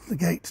gatehouse, the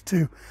gate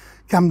to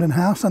Campden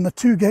House, and the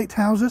two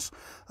gatehouses,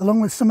 along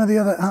with some of the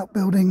other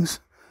outbuildings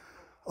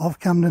of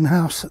Campden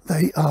House,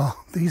 they are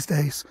these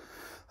days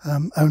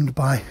owned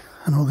by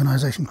an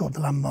organisation called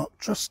the Landmark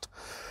Trust,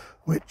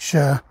 which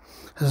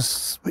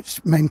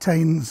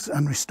maintains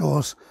and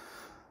restores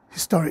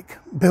historic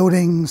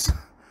buildings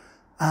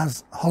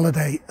as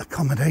holiday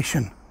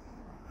accommodation.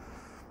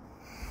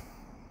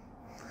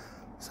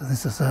 So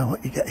this is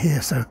what you get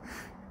here. So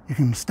you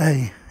can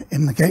stay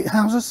in the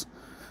gatehouses.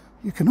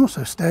 You can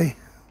also stay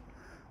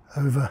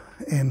over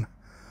in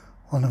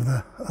one of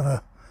the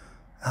other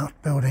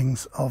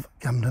outbuildings of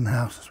Campden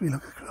House as we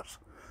look across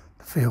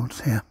the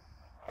fields here.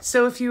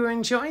 So if you are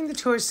enjoying the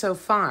tour so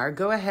far,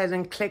 go ahead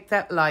and click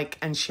that like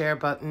and share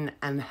button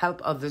and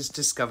help others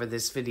discover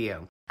this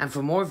video. And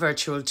for more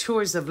virtual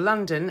tours of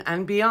London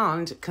and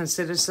beyond,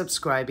 consider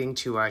subscribing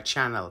to our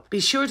channel. Be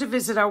sure to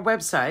visit our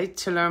website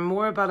to learn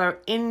more about our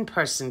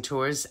in-person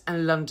tours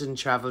and London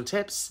travel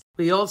tips.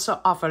 We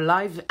also offer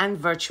live and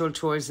virtual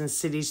tours in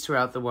cities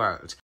throughout the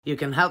world. You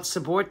can help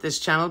support this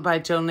channel by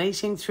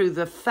donating through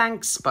the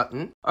thanks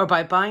button or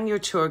by buying your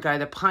tour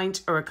guide a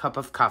pint or a cup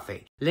of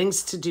coffee.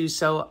 Links to do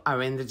so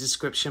are in the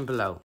description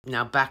below.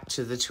 Now back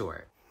to the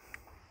tour.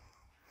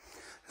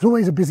 It's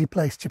always a busy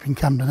place, Chipping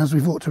Campden. As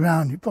we've walked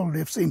around, you probably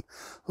have seen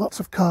lots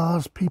of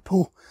cars,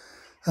 people.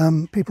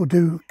 People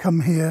do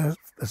come here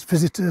as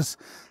visitors.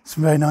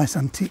 Some very nice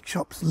antique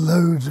shops,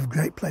 loads of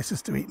great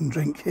places to eat and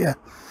drink here.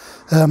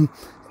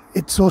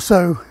 It's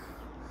also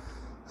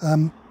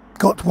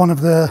got one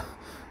of the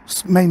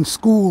main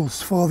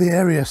schools for the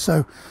area,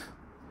 so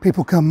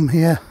people come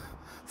here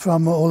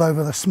from all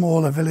over the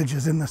smaller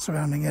villages in the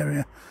surrounding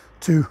area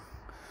to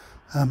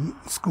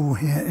school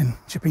here in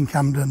Chipping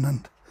Campden,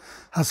 and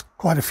has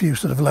quite a few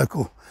sort of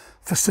local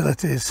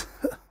facilities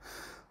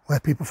where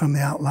people from the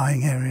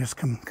outlying areas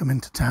come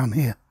into town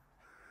here.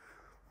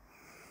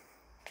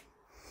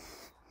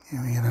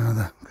 Here we get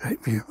another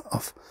great view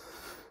of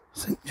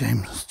St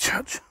James's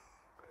Church.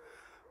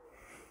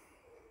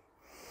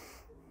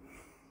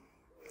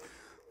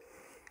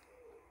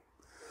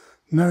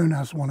 Known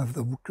as one of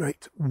the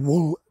great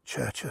wool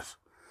churches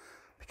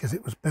because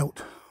it was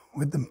built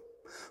with the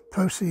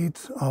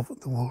proceeds of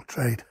the wool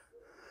trade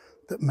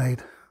that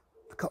made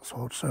the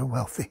Cotswolds so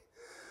wealthy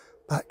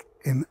back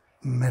in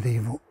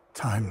medieval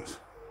times.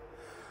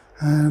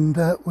 And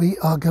we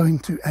are going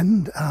to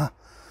end our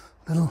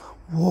little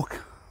walk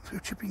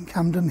through Chipping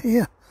Campden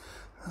here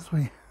as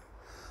we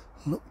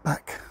look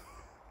back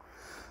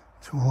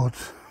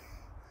towards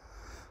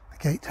the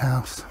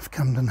gatehouse of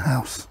Campden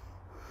House.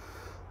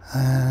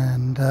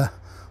 And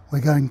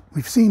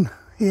we've seen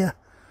here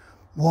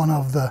one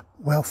of the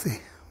wealthy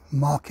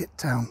market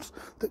towns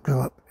that grew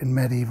up in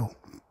medieval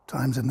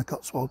times in the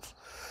Cotswolds.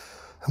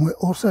 And we're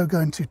also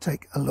going to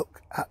take a look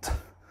at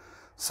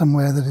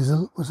somewhere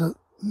that was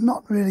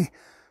not really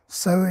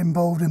so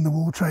involved in the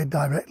wool trade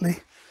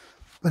directly,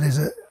 but is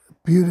a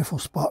beautiful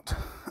spot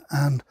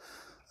and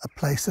a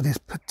place that is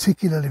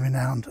particularly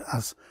renowned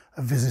as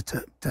a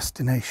visitor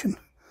destination.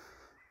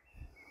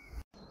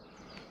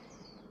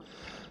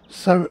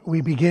 So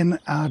we begin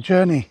our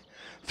journey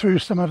through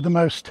some of the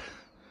most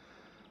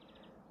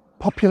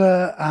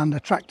popular and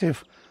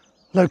attractive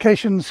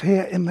locations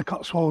here in the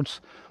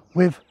Cotswolds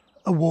with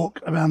a walk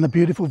around the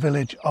beautiful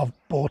village of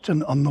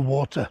Bourton on the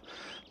Water.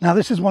 Now,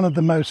 this is one of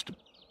the most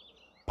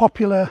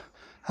popular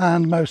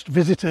and most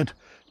visited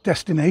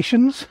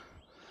destinations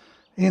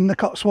in the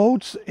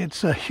Cotswolds.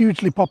 It's a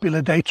hugely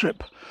popular day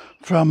trip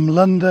from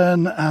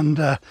London,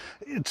 and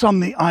it's on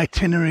the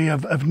itinerary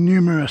of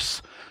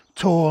numerous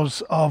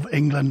tours of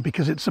England,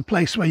 because it's a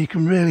place where you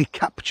can really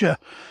capture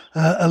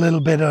a little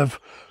bit of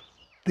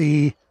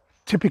the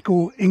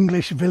typical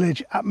English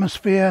village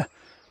atmosphere,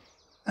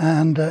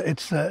 and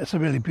it's a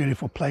really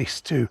beautiful place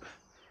to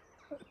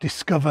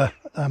discover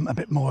a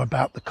bit more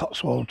about the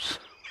Cotswolds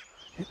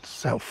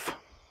itself.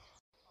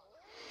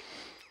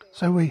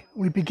 So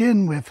we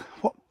begin with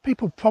what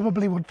people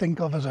probably would think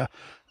of as a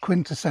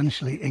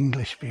quintessentially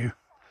English view.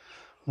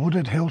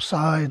 Wooded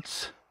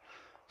hillsides,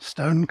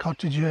 stone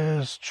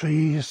cottages,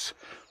 trees,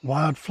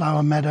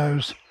 wildflower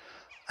meadows,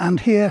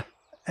 and here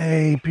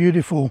a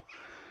beautiful,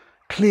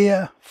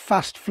 clear,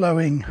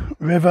 fast-flowing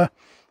river.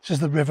 This is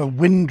the River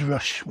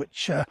Windrush,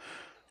 which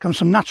comes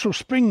from natural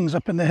springs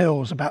up in the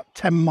hills about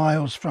 10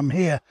 miles from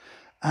here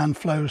and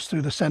flows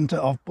through the centre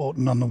of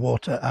Bourton on the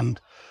Water,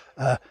 and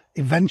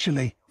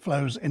eventually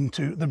flows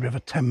into the River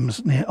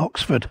Thames near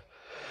Oxford.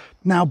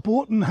 Now,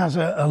 Bourton has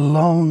a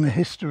long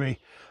history,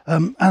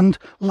 and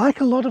like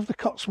a lot of the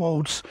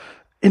Cotswolds,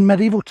 in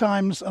medieval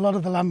times, a lot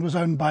of the land was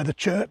owned by the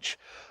church.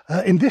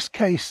 In this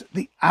case,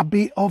 the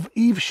Abbey of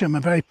Evesham, a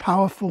very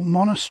powerful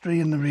monastery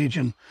in the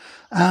region.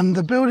 And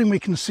the building we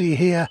can see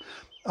here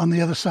on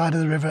the other side of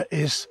the river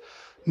is,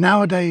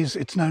 nowadays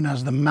it's known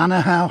as the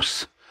Manor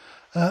House,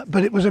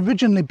 but it was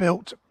originally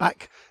built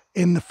back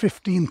in the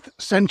 15th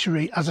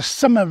century as a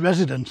summer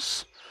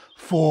residence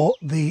for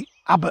the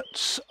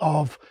abbots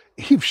of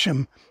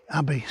Evesham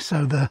Abbey,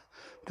 so the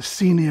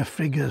senior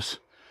figures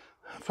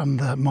from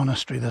the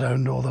monastery that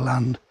owned all the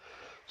land.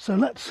 So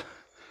let's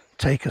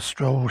take a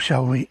stroll,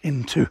 shall we,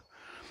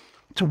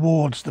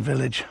 towards the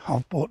village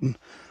of Bourton.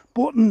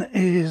 Bourton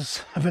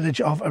is a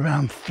village of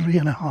around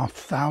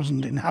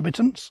 3,500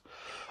 inhabitants,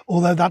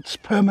 although that's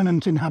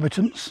permanent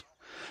inhabitants.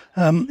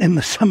 In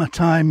the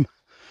summertime,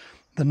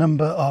 the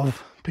number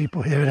of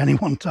people here at any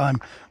one time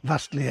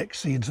vastly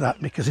exceeds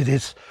that, because it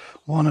is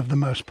one of the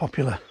most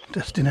popular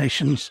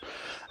destinations,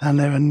 and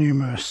there are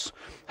numerous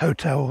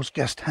hotels,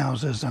 guest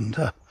houses and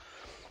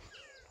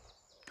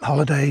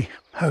holiday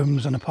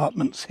homes and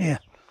apartments here.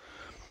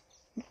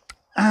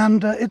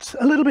 And it's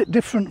a little bit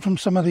different from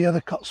some of the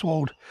other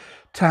Cotswold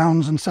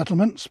towns and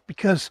settlements,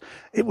 because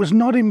it was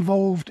not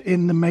involved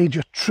in the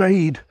major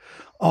trade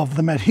of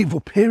the medieval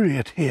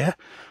period here,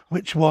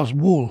 which was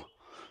wool.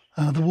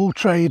 The wool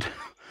trade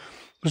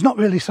was not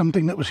really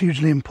something that was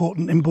hugely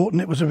important in Bourton.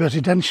 It was a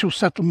residential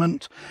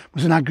settlement, it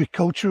was an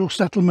agricultural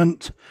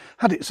settlement,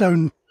 had its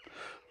own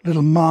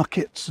little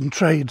markets and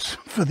trades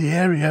for the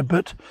area,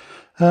 but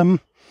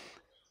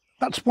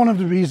that's one of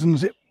the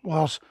reasons it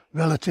was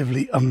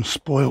relatively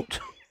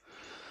unspoilt.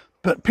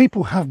 But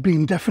people have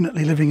been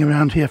definitely living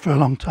around here for a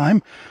long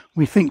time.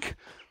 We think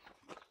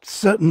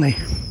certainly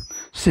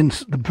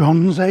since the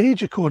Bronze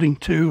Age, according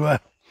to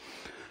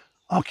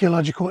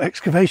archaeological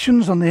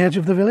excavations on the edge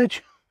of the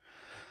village.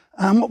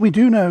 And what we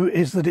do know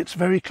is that it's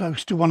very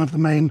close to one of the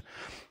main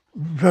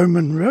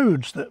Roman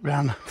roads that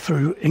ran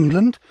through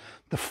England,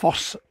 the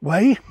Fosse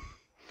Way.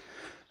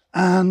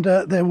 And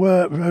there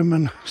were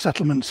Roman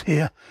settlements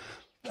here,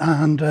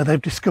 and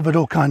they've discovered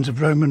all kinds of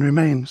Roman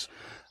remains,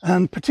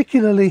 and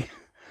particularly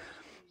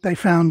they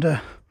found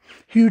a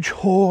huge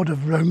hoard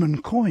of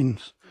Roman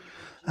coins,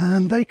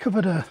 and they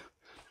covered a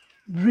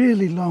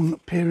really long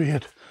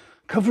period,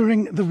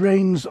 covering the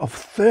reigns of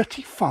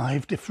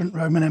 35 different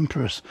Roman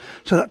emperors.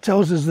 So that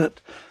tells us that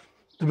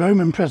the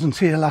Roman presence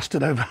here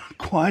lasted over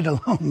quite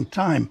a long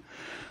time.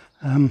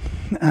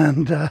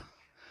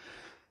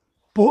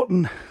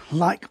 Bourton,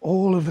 like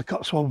all of the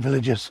Cotswold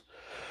villages,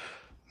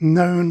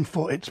 known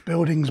for its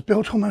buildings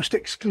built almost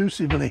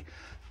exclusively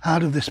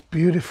out of this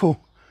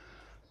beautiful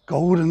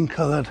golden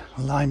coloured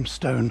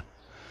limestone.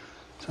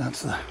 So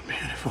that's the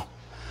beautiful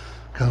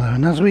colour.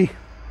 And as we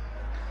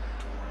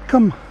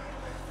come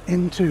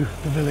into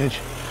the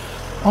village,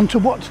 onto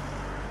what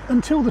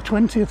until the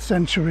 20th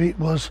century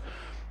was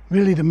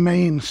really the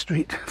main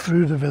street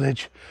through the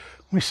village,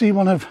 we see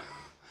one of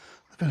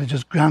the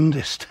village's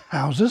grandest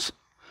houses.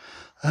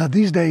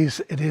 These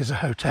days it is a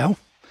hotel.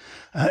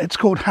 It's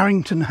called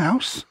Harrington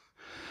House,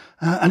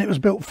 and it was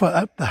built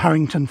for the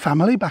Harrington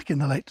family back in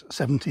the late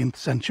 17th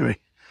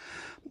century.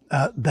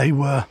 They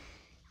were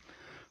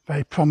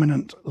very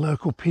prominent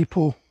local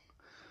people,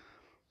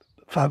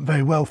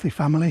 very wealthy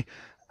family,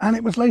 and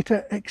it was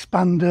later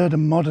expanded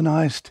and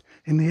modernised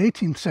in the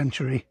 18th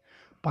century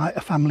by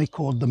a family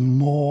called the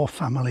Moore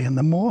family. And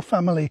the Moore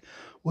family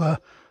were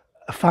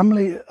a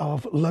family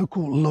of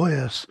local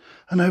lawyers,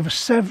 and over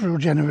several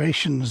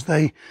generations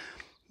they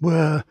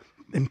were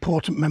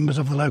important members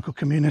of the local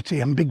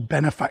community and big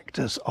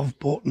benefactors of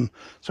Bourton.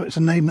 So it's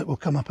a name that will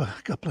come up a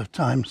couple of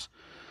times.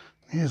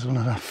 Here's one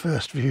of our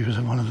first views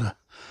of one of the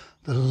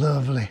the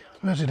lovely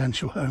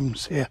residential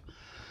homes here.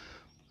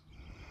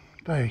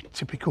 Very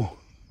typical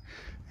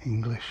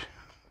English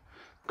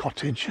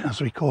cottage,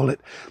 as we call it.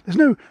 There's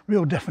no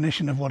real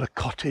definition of what a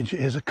cottage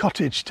is. A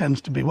cottage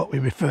tends to be what we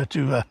refer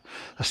to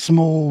a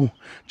small,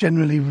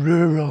 generally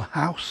rural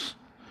house,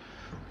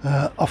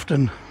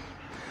 often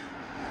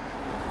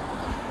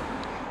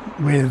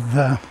with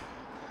a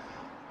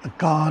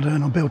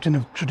garden or built in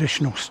a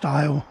traditional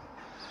style.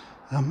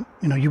 You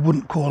know, you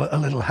wouldn't call it a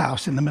little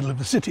house in the middle of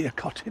the city a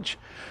cottage,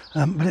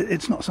 but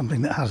it's not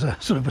something that has a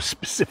sort of a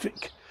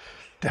specific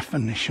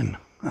definition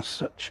as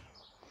such.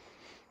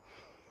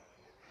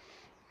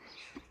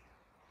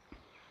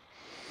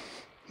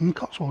 And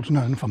Cotswolds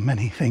known for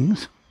many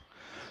things,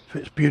 for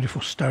its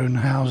beautiful stone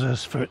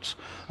houses, for its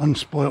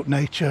unspoilt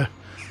nature,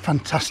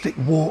 fantastic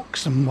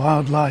walks and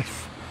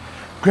wildlife,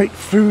 great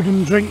food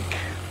and drink.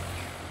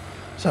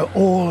 So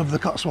all of the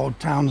Cotswold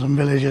towns and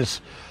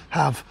villages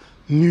have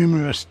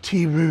numerous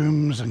tea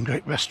rooms and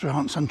great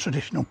restaurants and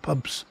traditional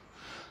pubs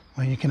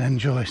where you can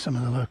enjoy some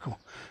of the local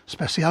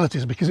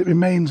specialities, because it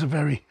remains a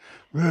very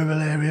rural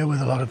area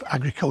with a lot of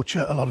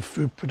agriculture, a lot of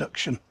food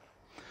production.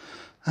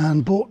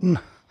 And Bourton,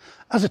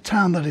 as a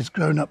town that has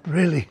grown up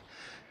really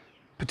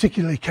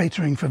particularly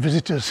catering for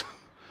visitors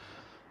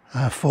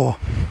for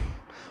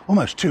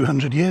almost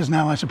 200 years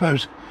now, I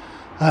suppose,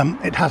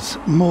 it has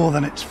more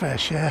than its fair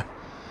share.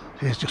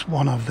 Here's just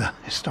one of the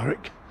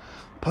historic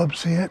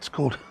pubs here. It's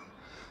called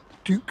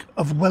Duke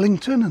of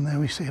Wellington, and there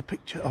we see a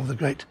picture of the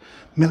great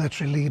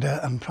military leader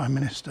and Prime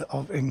Minister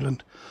of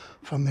England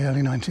from the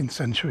early 19th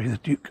century, the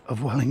Duke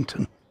of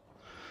Wellington.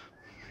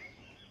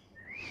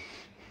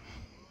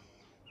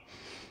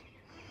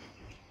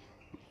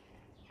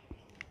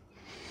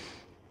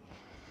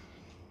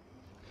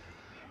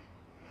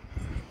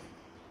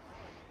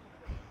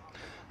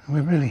 And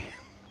we're really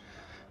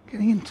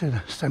getting into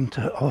the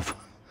centre of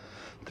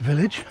the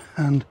village,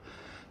 and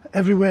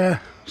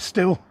everywhere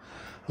still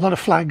a lot of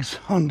flags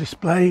on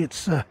display.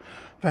 It's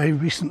very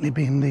recently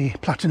been the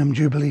Platinum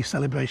Jubilee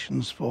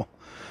celebrations for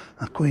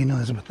Queen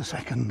Elizabeth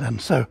II, and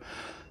so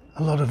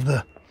a lot of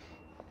the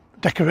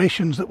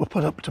decorations that were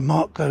put up to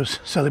mark those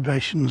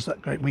celebrations,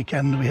 that great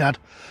weekend we had,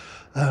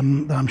 that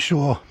I'm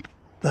sure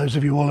those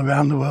of you all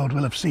around the world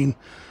will have seen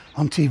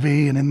on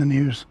TV and in the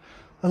news,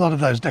 a lot of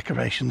those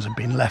decorations have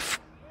been left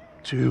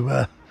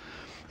to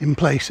in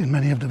place in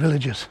many of the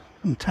villages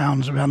and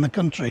towns around the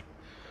country.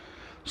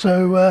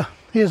 So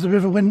here's the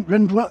River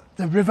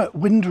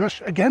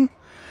Windrush again,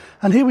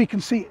 and here we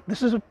can see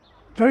this is a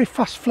very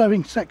fast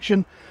flowing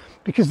section,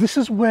 because this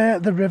is where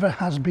the river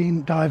has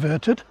been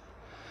diverted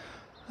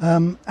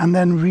and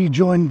then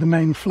rejoined the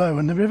main flow,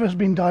 and the river has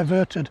been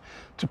diverted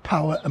to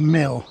power a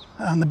mill,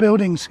 and the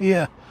buildings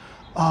here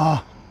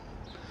are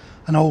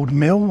an old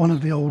mill, one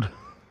of the old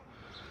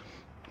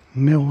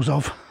mills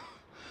of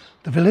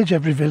the village.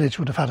 Every village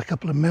would have had a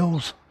couple of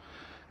mills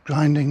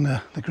grinding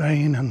the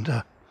grain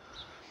and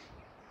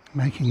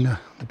making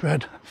the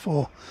bread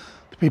for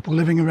the people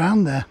living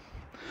around there.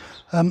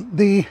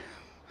 The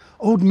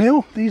old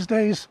mill these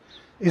days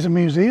is a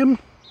museum,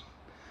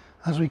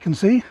 as we can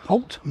see.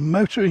 Holt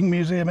Motoring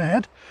Museum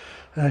ahead.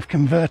 They've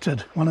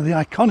converted one of the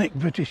iconic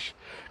British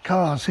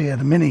cars here,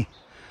 the Mini,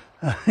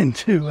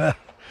 into an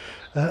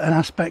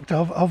aspect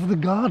of the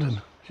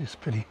garden, which is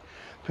pretty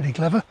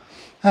clever.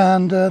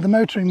 And the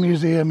Motoring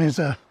Museum is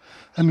a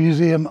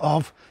museum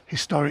of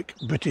historic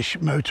British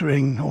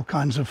motoring, all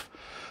kinds of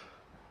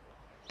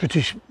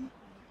British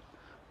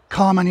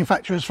car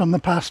manufacturers from the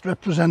past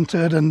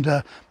represented,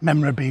 and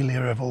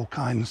memorabilia of all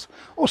kinds.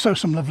 Also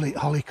some lovely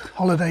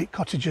holiday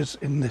cottages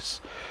in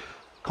this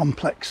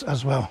complex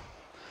as well.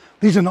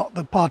 These are not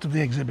the part of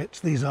the exhibits,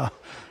 these are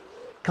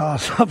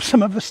cars of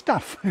some of the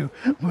staff who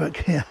work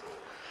here.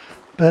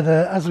 But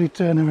as we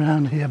turn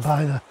around here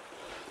by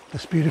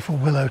this beautiful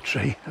willow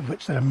tree, of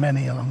which there are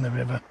many along the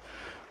river,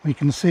 we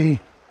can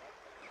see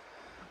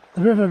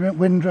the River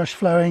Windrush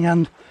flowing,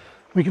 and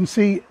we can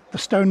see the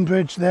stone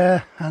bridge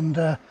there, and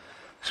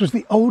this was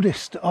the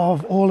oldest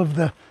of all of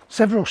the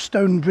several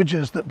stone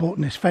bridges that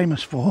Bourton is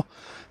famous for.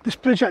 This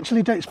bridge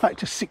actually dates back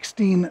to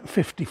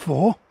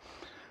 1654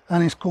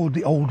 and is called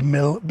the Old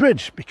Mill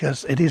Bridge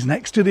because it is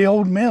next to the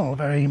Old Mill, a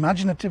very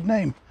imaginative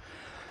name.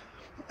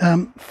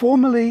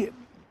 Formerly,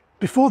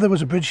 before there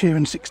was a bridge here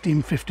in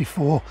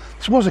 1654,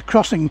 this was a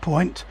crossing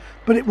point,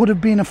 but it would have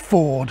been a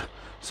ford,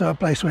 so a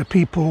place where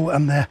people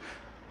and their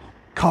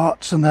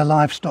carts and their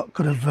livestock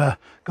could have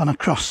gone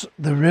across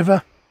the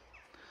river.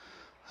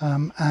 But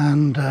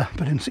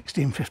in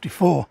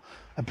 1654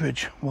 a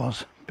bridge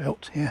was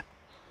built here,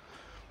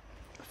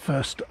 the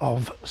first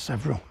of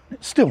several.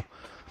 It's still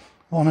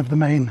one of the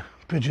main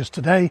bridges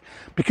today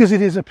because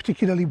it is a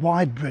particularly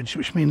wide bridge,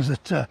 which means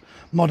that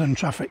modern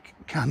traffic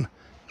can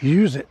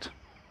use it.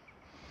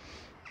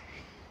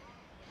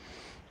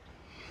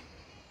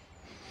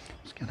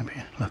 It's going to be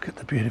a look at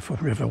the beautiful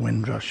River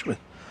Windrush with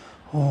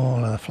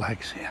all of the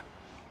flags here.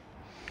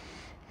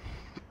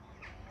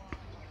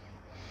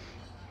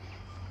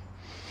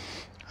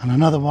 And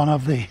another one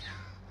of the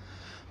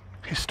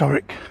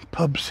historic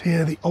pubs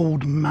here. The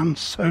Old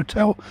Manse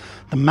Hotel.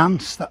 The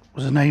Manse, that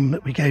was a name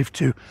that we gave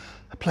to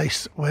a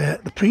place where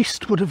the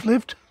priest would have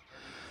lived.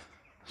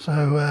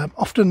 So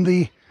often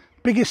the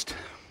biggest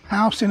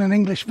house in an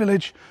English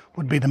village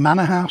would be the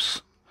manor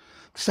house.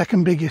 The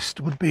second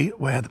biggest would be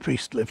where the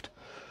priest lived.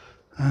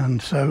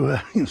 And so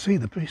you can see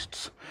the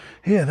priests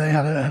here, they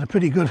had a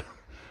pretty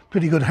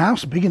good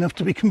house, big enough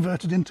to be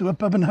converted into a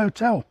pub and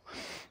hotel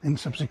in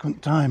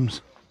subsequent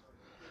times.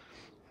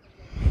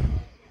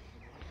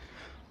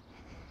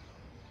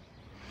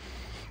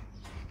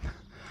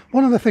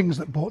 One of the things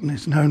that Bourton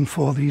is known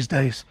for these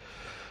days,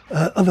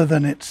 other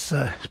than its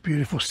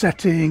beautiful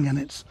setting and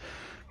its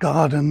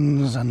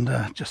gardens and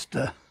just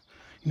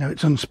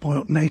its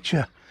unspoilt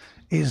nature,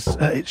 is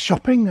its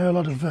shopping. There are a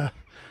lot of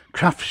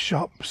craft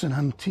shops and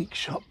antique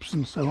shops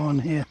and so on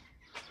here.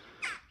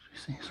 You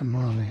see some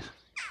more of these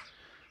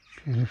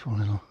beautiful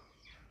little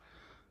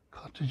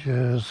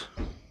cottages,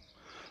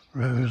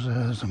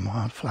 roses and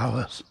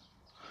wildflowers.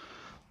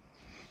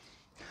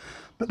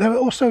 But there are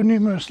also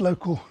numerous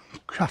local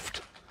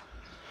craft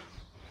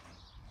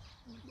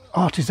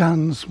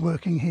artisans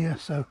working here,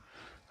 so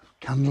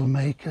candle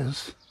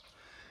makers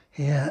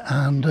here,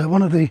 and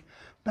one of the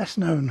best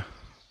known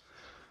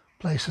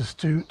places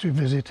to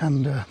visit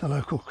and the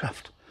local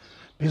craft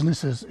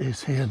businesses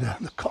is here,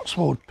 the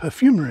Cotswold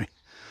Perfumery.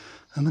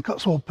 And the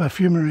Cotswold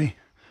Perfumery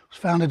was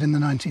founded in the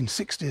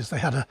 1960s. They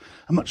had a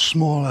much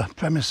smaller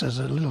premises,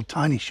 a little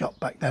tiny shop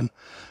back then,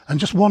 and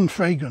just one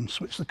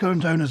fragrance, which the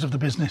current owners of the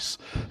business,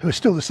 who are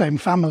still the same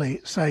family,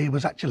 say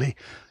was actually,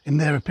 in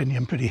their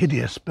opinion, pretty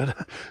hideous,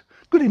 but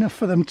good enough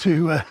for them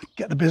to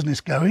get the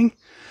business going.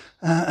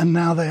 And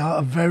now they are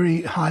a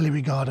very highly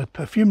regarded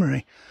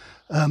perfumery.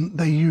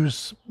 They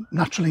use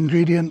natural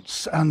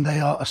ingredients, and they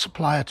are a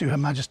supplier to Her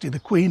Majesty the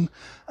Queen,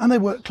 and they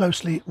work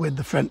closely with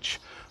the French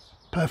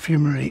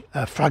perfumery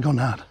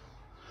Fragonard.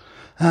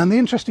 And the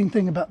interesting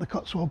thing about the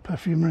Cotswold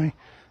Perfumery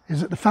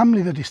is that the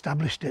family that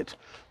established it,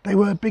 they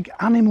were big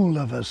animal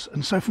lovers,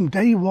 and so from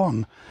day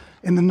one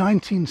in the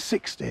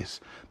 1960s,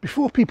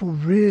 before people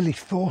really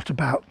thought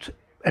about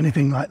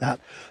anything like that,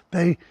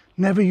 they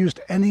never used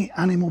any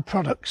animal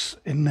products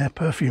in their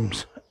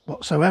perfumes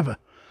whatsoever.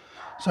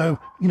 So,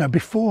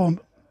 before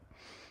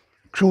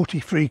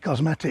cruelty-free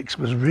cosmetics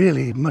was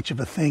really much of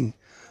a thing,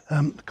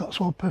 the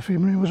Cotswold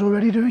Perfumery was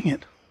already doing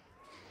it.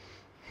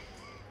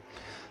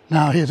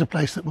 Now here's a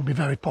place that will be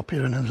very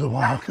popular in a little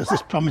while, because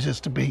this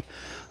promises to be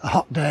a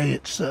hot day.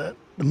 It's the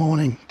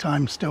morning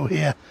time still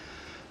here,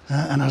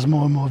 and as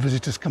more and more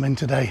visitors come in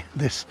today,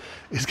 this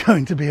is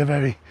going to be a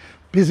very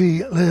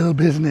busy little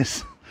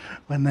business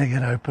when they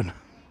get open.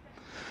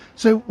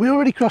 So we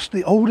already crossed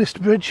the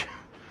oldest bridge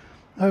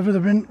over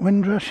the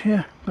Windrush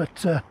here,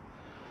 but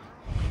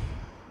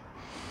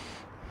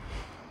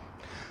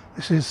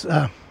this is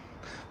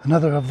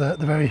another of the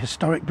very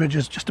historic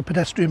bridges, just a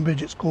pedestrian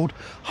bridge. It's called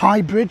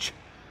High Bridge.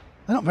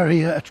 They're not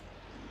very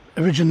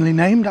originally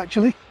named,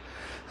 actually.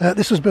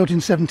 This was built in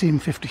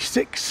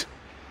 1756,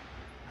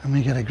 and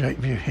we get a great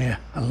view here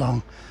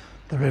along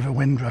the River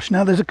Windrush.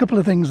 Now there's a couple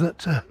of things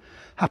that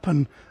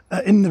happen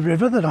in the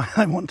river that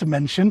I want to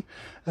mention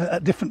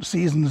at different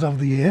seasons of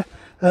the year.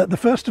 The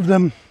first of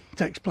them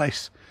takes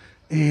place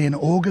in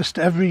August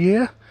every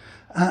year,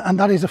 and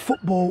that is a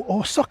football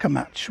or soccer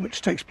match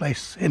which takes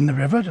place in the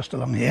river just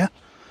along here.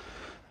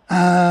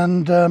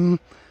 And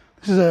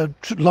this is a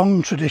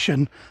long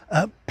tradition,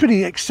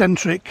 pretty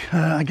eccentric,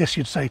 I guess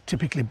you'd say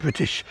typically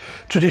British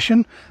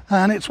tradition,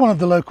 and it's one of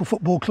the local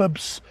football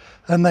clubs,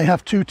 and they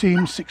have two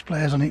teams, 6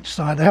 players on each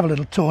side. They have a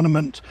little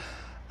tournament,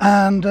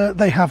 and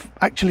they have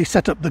actually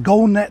set up the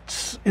goal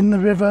nets in the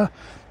river,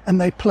 and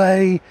they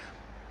play,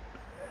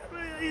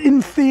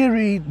 in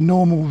theory,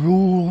 normal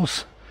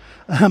rules,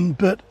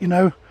 but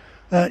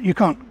you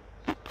can't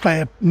play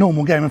a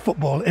normal game of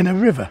football in a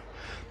river,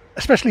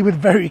 especially with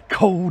very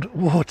cold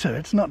water.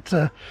 It's not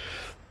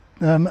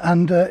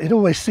and it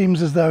always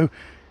seems as though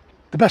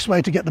the best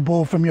way to get the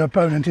ball from your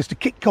opponent is to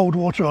kick cold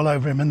water all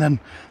over him, and then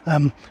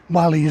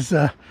while he's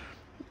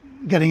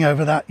getting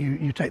over that,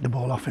 you take the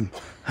ball off him.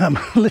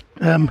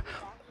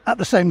 At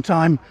the same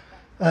time,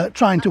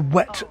 trying to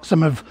wet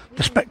some of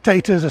the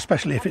spectators,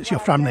 especially if it's your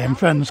family and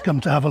friends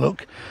come to have a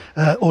look,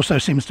 also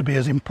seems to be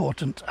as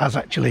important as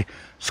actually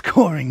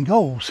scoring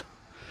goals.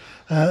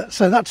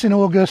 So that's in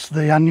August,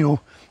 the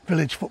annual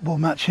village football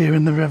match here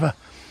in the river.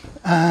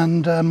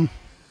 And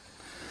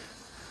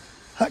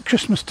at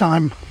Christmas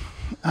time,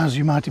 as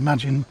you might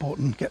imagine,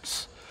 Bourton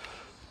gets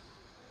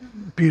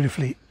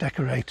beautifully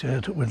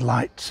decorated with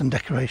lights and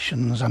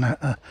decorations, and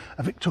a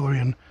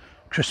Victorian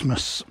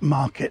Christmas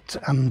market,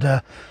 and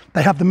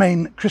they have the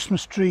main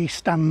Christmas tree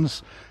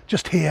stands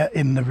just here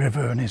in the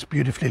river, and is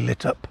beautifully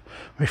lit up,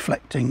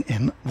 reflecting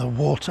in the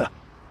water.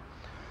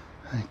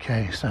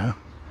 Okay, so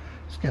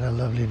let's get a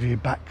lovely view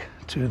back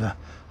to the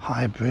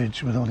High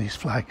Bridge with all these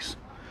flags.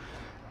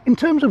 In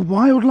terms of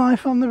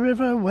wildlife on the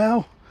river,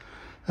 well,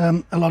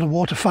 a lot of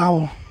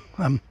waterfowl,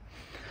 a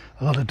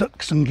lot of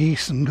ducks and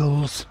geese and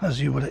gulls,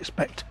 as you would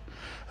expect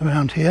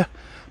around here,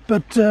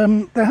 but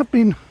there have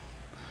been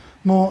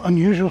more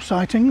unusual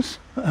sightings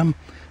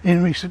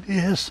in recent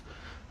years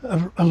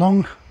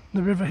along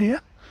the river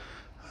here.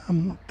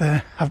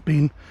 There have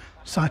been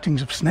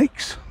sightings of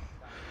snakes.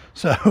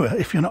 So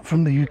if you're not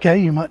from the UK,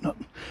 you might not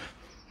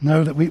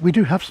know that we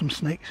do have some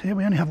snakes here.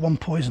 We only have one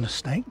poisonous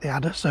snake, the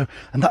adder,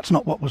 and that's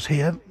not what was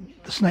here.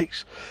 The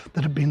snakes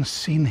that have been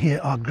seen here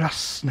are grass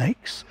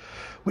snakes,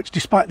 which,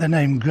 despite their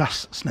name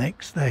grass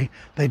snakes, they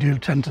do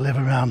tend to live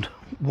around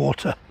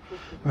water,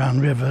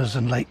 around rivers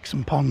and lakes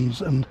and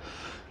ponds, and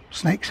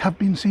snakes have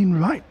been seen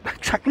right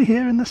exactly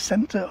here in the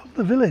centre of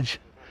the village.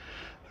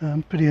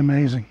 Pretty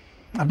amazing.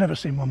 I've never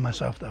seen one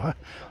myself though,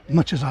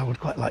 much as I would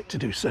quite like to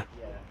do so.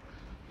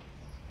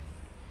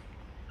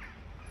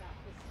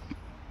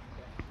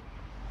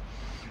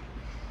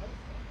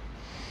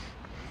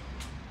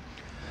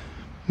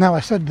 Now, I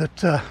said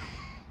that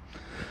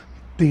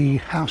the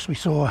house we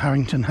saw,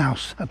 Harrington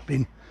House, had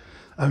been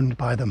owned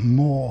by the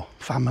Moore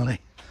family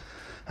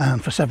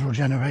for several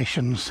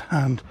generations,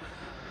 and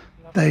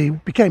they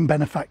became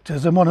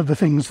benefactors, and one of the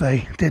things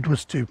they did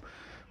was to,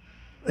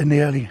 in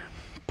the early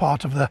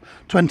part of the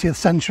 20th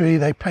century,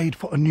 they paid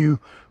for a new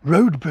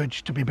road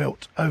bridge to be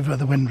built over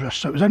the Windrush.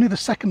 So it was only the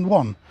second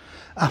one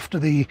after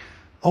the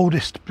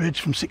oldest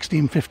bridge from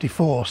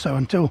 1654. So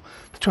until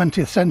the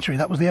 20th century,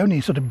 that was the only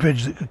sort of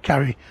bridge that could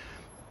carry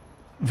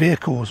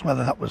vehicles,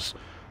 whether that was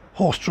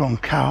horse-drawn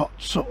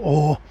carts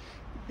or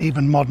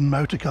even modern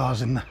motor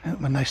cars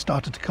when they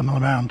started to come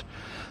around.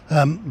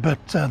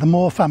 But the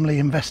Moore family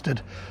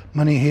invested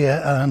money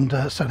here, and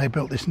so they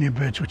built this new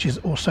bridge, which is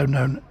also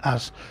known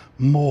as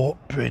Moore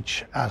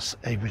Bridge as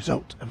a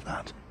result of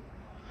that.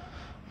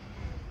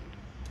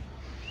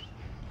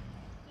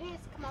 Please,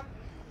 come on.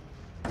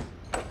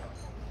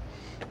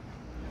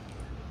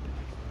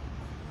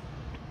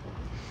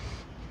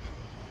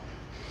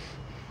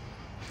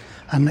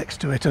 And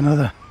next to it,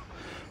 another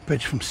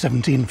bridge from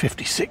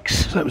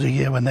 1756. So that was a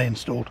year when they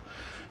installed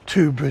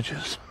two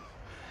bridges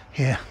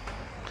here,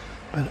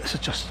 but it's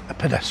just a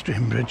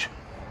pedestrian bridge.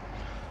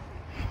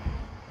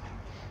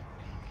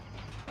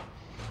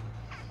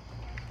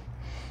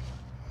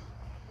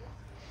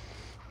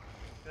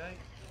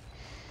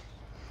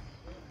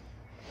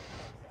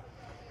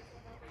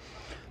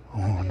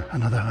 Oh,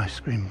 another ice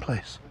cream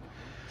place.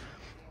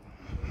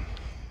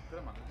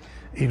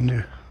 Even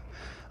do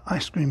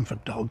ice cream for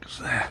dogs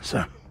there.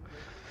 So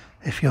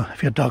if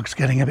your dog's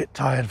getting a bit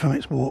tired from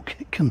its walk,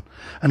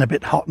 and a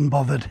bit hot and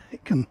bothered,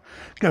 it can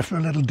go for a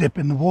little dip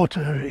in the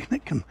water, and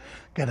it can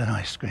get an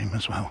ice cream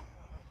as well.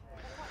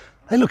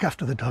 They look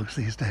after the dogs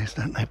these days,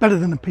 don't they? Better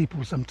than the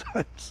people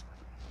sometimes.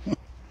 It's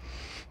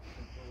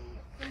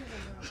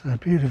a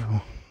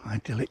beautiful,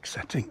 idyllic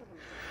setting,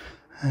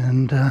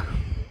 and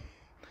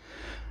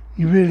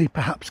you really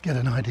perhaps get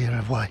an idea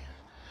of why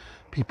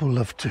people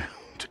love to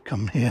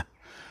come here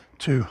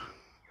to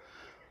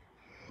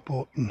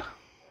Bourton.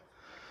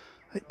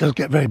 It does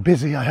get very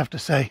busy, I have to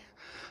say.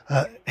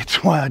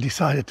 It's why I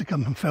decided to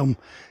come and film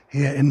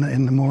here in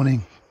the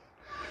morning.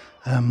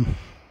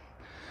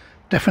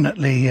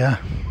 Definitely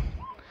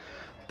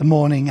the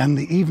morning and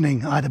the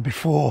evening, either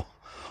before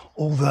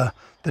all the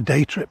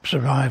day trips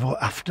arrive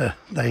or after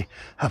they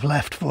have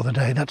left for the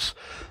day. That's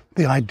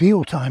the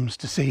ideal times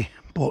to see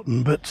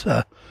Bourton, but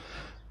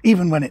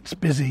even when it's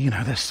busy, you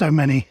know, there's so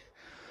many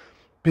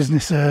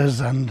businesses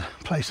and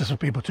places for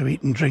people to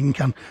eat and drink,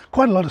 and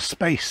quite a lot of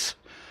space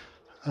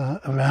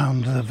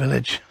around the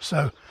village,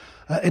 so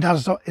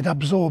it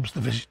absorbs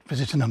the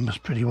visitor numbers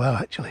pretty well,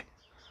 actually.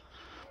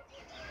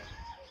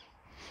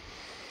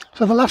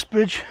 So the last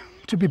bridge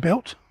to be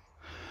built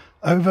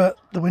over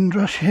the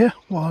Windrush here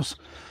was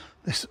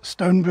this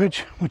stone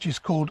bridge, which is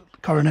called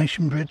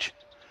Coronation Bridge,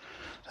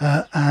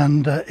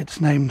 and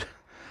it's named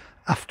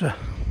after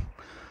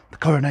the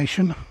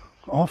coronation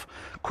of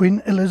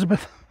Queen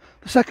Elizabeth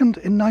II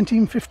in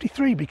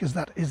 1953, because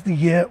that is the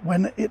year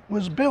when it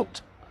was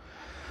built.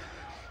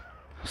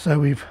 So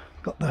we've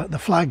got the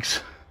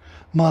flags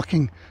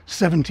marking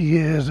 70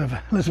 years of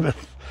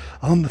Elizabeth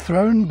on the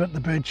throne, but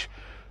the bridge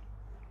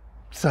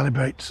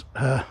celebrates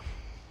her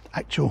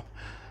actual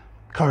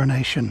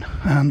coronation,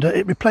 and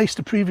it replaced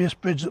a previous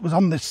bridge that was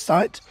on this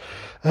site,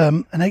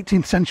 an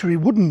 18th century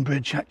wooden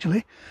bridge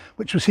actually,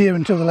 which was here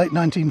until the late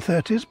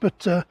 1930s,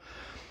 but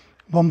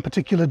one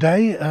particular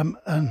day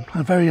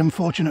a very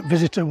unfortunate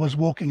visitor was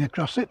walking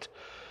across it,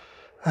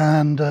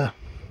 and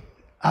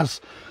as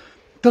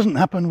doesn't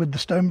happen with the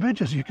stone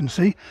bridge, as you can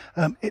see,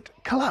 it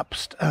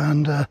collapsed,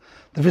 and the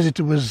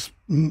visitor was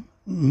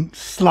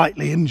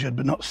slightly injured,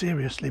 but not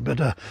seriously. But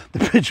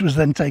the bridge was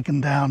then taken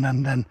down,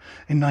 and then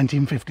in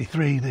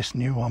 1953 this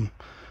new one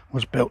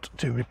was built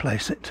to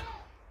replace it.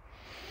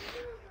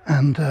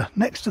 And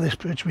next to this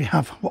bridge we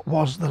have what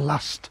was the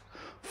last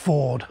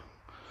ford.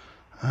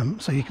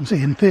 So you can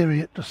see, in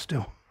theory, it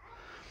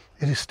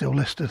is still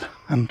listed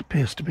and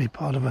appears to be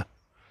part of the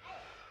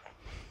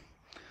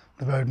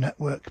road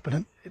network, but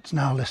it's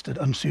now listed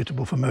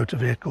unsuitable for motor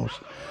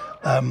vehicles.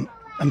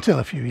 Until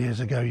a few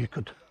years ago, you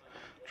could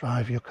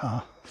drive your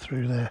car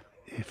through there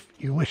if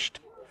you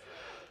wished.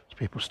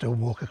 People still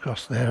walk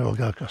across there or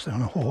go across there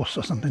on a horse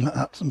or something like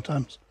that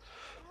sometimes.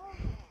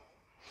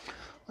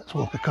 Let's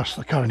walk across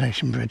the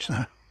Coronation Bridge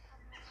now.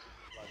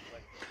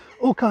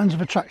 All kinds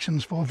of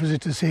attractions for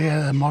visitors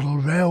here. A model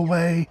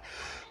railway,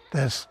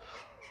 there's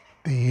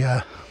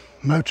the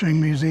motoring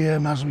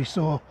museum, as we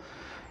saw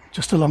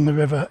just along the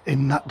river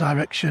in that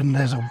direction.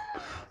 There's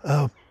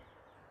a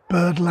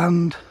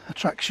birdland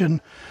attraction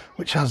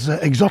which has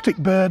exotic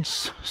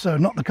birds, so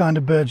not the kind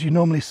of birds you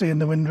normally see in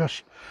the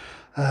Windrush.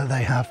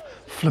 They have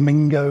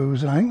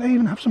flamingos, and I think they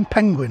even have some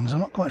penguins.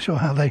 I'm not quite sure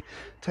how they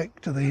take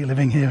to the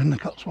living here in the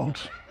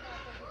Cotswolds,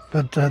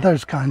 but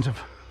those kinds of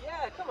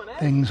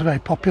things are very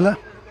popular.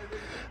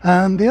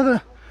 And the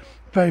other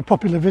very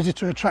popular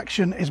visitor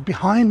attraction is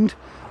behind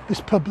this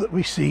pub that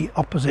we see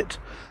opposite.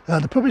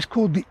 The pub is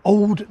called the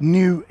Old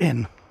New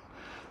Inn.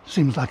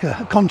 Seems like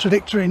a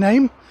contradictory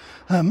name.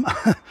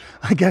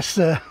 I guess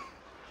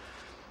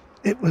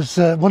it was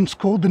once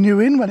called the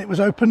New Inn when it was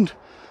opened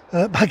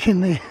back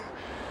in the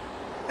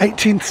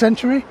 18th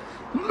century.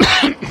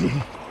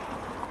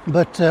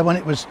 But when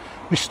it was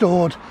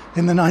restored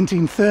in the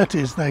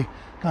 1930s, they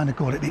kind of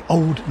called it the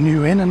Old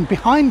New Inn. And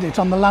behind it,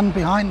 on the land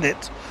behind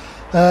it,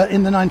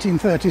 in the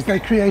 1930s, they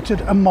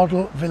created a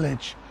model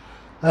village,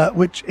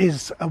 which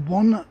is a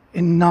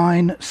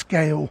 1:9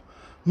 scale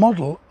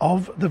model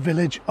of the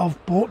village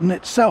of Bourton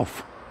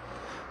itself.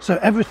 So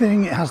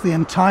everything, it has the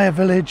entire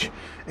village,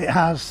 it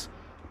has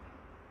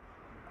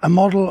a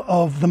model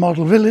of the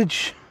model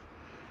village,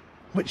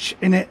 which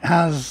in it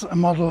has a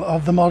model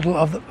of the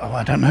oh,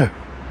 I don't know.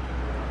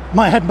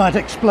 My head might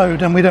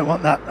explode, and we don't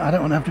want that. I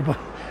don't want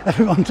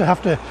everyone to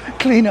have to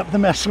clean up the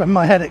mess when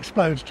my head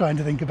explodes trying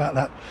to think about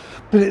that.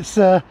 But it's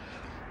a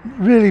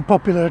really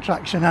popular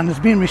attraction and has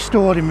been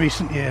restored in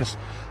recent years.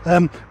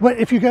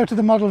 If you go to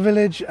the model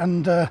village,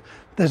 and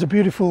there's a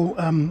beautiful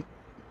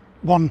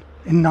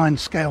 1:9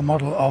 scale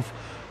model of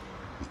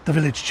the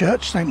village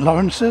church, St.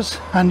 Lawrence's,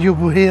 and you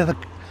will hear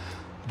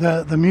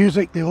the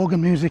music, the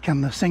organ music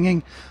and the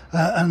singing,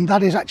 and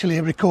that is actually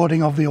a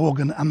recording of the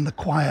organ and the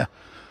choir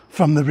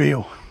from the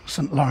real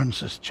St.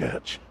 Lawrence's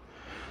church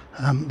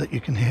that you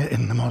can hear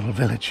in the model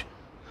village.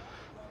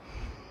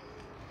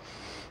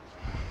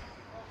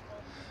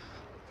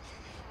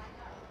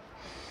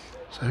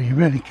 So you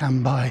really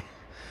can buy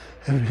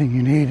everything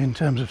you need in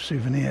terms of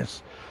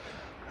souvenirs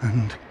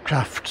and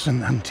crafts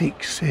and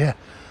antiques here,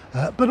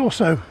 but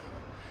also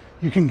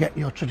you can get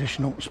your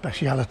traditional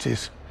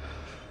specialities,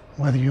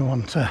 whether you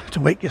want to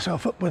wake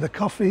yourself up with a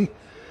coffee,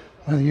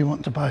 whether you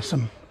want to buy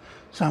some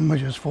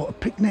sandwiches for a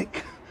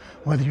picnic,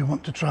 whether you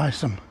want to try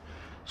some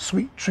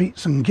sweet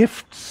treats and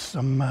gifts,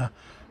 some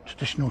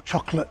traditional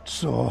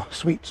chocolates or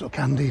sweets or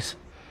candies,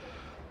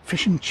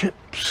 fish and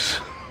chips,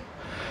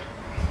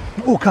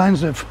 all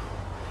kinds of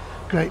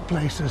great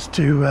places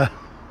to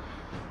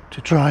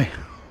try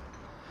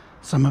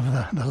some of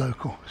the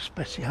local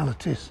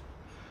specialities.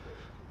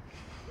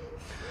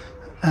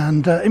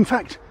 And in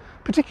fact,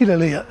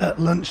 particularly at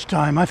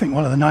lunchtime, I think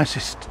one of the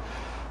nicest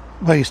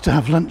ways to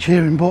have lunch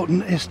here in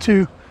Bourton is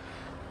to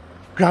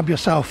grab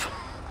yourself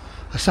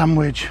a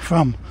sandwich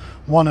from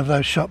one of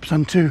those shops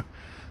and to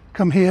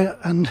come here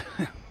and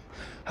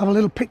have a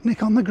little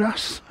picnic on the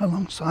grass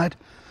alongside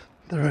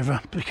the river,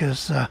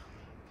 because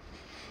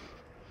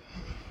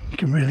you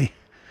can really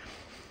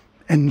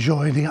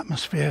enjoy the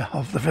atmosphere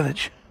of the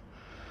village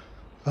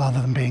rather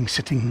than being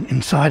sitting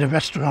inside a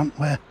restaurant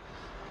where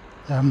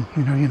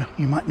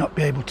you might not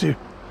be able to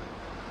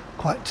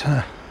quite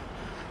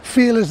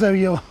feel as though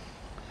you're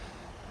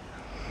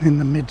in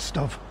the midst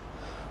of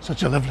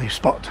such a lovely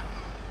spot.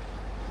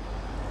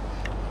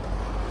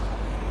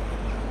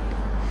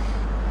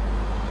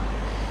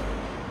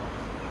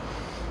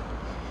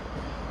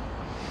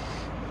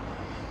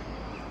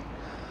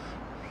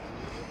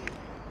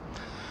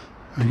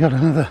 We've got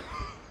a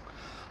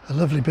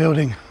lovely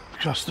building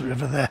across the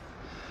river there.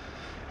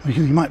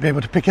 You might be able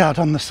to pick out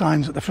on the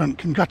signs at the front,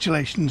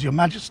 "Congratulations, Your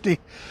Majesty."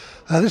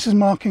 This is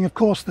marking, of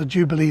course, the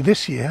Jubilee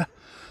this year,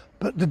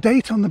 but the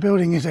date on the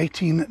building is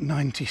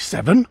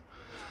 1897,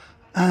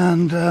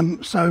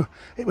 and so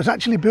it was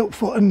actually built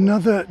for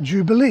another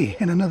Jubilee,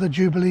 in another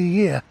Jubilee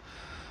year.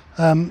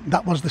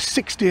 That was the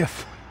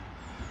 60th,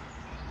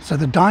 so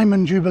the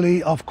Diamond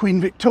Jubilee of Queen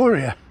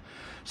Victoria.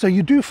 So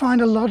you do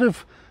find a lot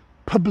of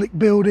public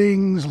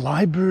buildings,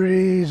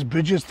 libraries,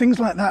 bridges, things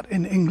like that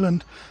in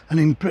England and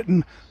in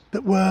Britain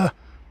that were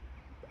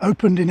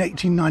opened in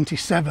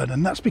 1897,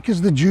 and that's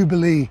because the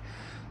Jubilee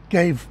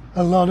gave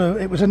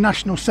it was a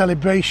national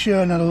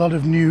celebration, and a lot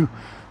of new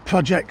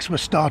projects were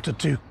started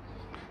to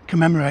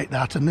commemorate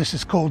that, and this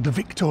is called the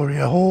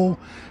Victoria Hall.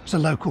 It's a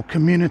local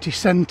community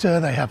centre.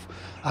 They have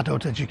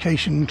adult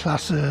education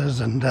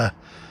classes and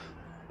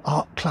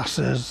art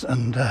classes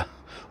and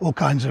all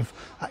kinds of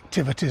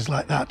activities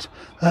like that.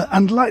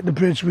 And like the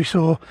bridge we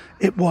saw,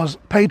 it was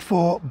paid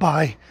for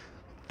by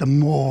the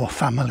Moore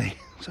family,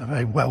 so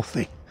very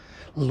wealthy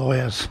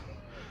lawyers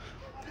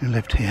who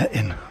lived here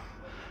in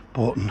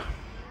Bourton.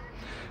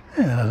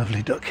 Yeah, a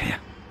lovely duck here.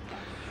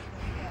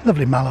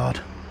 Lovely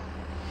mallard.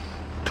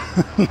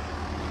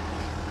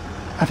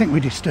 I think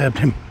we disturbed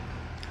him.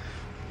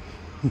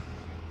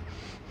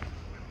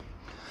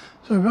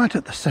 So right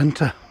at the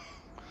centre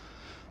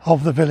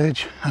of the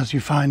village, as you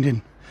find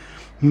in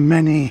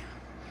many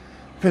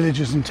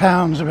villages and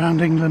towns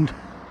around England.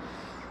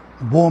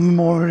 A war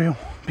memorial,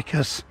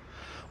 because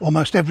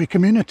almost every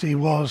community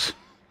was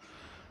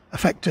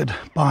affected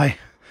by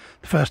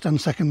the First and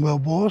Second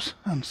World Wars,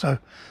 and so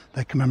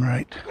they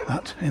commemorate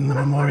that in the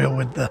memorial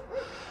with the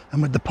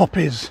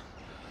poppies,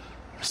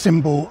 a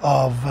symbol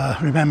of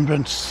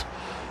remembrance,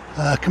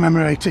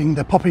 commemorating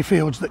the poppy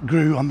fields that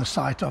grew on the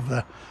site of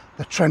the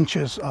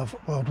trenches of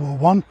World War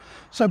One.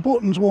 So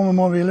Bourton's War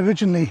Memorial,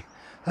 originally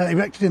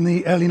erected in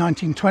the early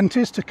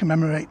 1920s to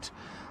commemorate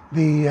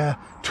the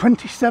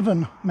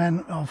 27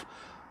 men of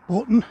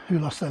Bourton who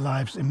lost their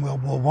lives in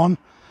World War One,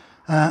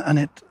 and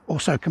it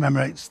also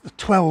commemorates the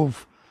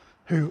 12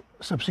 who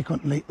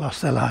subsequently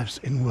lost their lives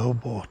in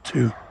World War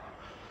Two.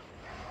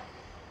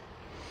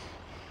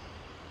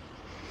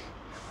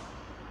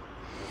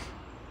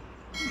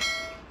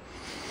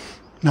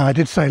 Now, I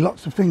did say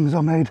lots of things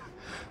are made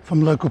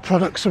from local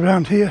products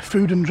around here,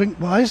 food and drink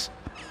wise,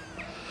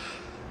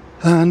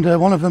 and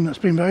one of them that's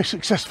been very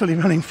successfully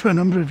running for a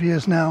number of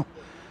years now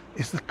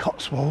is the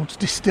Cotswolds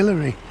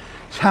distillery.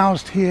 It's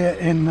housed here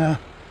in a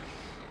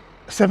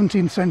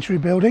 17th century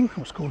building,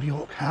 what's called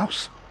York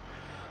House,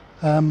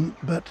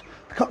 but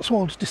the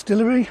Cotswolds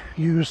distillery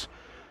use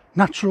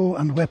natural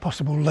and, where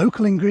possible,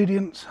 local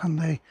ingredients, and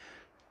they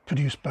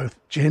produce both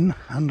gin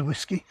and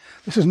whiskey.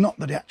 This is not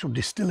the actual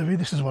distillery,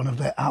 this is one of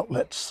their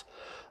outlets.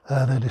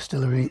 Their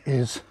distillery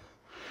is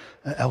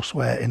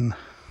elsewhere in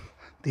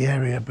the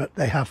area, but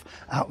they have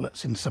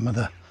outlets in some of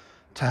the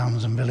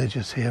towns and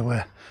villages here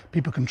where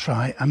people can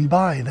try and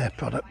buy their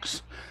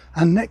products.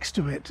 And next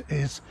to it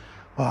is,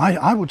 well,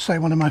 I would say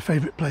one of my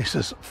favourite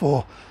places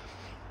for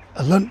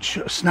a lunch,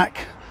 a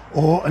snack,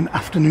 or an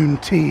afternoon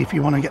tea if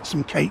you want to get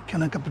some cake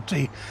and a cup of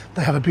tea.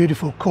 They have a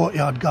beautiful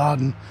courtyard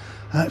garden.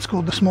 It's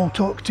called the Small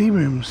Talk Tea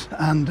Rooms,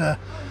 and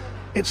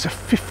it's a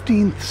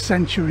 15th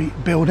century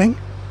building.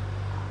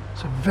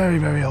 It's a very,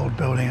 very old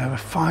building, over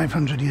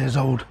 500 years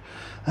old,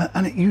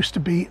 and it used to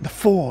be the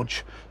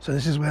forge. So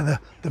this is where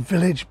the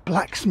village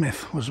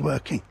blacksmith was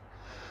working,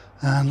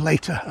 and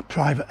later a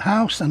private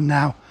house, and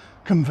now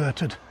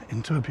converted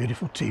into a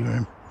beautiful tea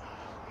room.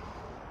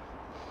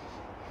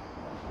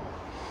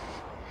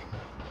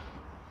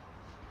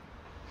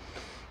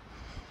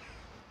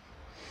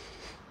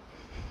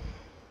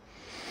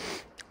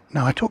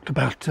 Now, I talked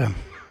about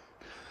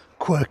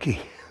quirky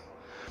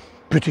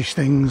British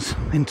things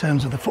in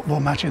terms of the football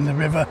match in the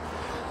river.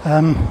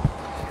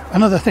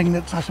 Another thing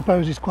that I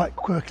suppose is quite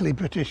quirkily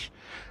British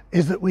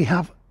is that we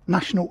have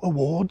national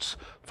awards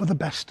for the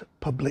best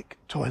public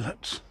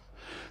toilets.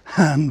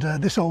 And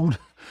this old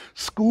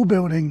school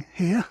building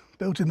here,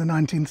 built in the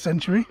 19th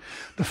century,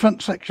 the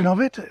front section of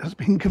it has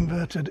been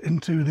converted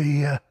into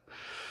the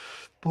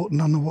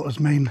Bourton on the Water's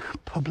main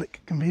public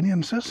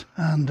conveniences,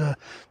 and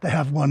they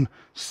have won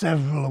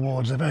several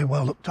awards. They're very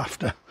well looked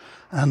after,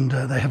 and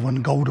they have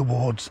won gold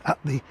awards at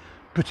the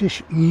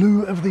British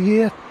Loo of the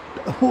Year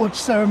awards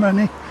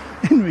ceremony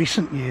in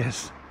recent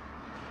years.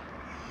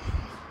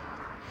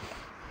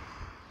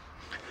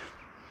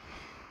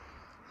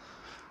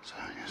 So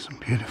here's some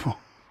beautiful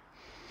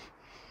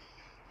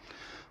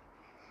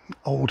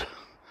old,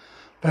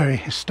 very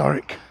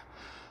historic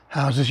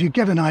houses. You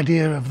get an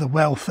idea of the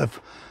wealth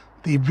of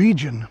the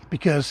region,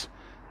 because,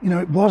 you know,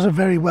 it was a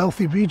very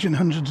wealthy region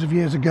hundreds of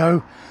years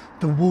ago.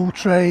 The wool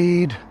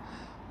trade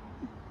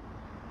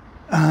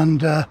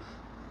and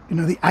you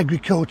know, the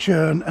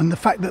agriculture and the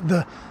fact that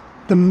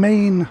the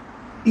main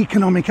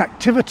economic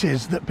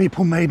activities that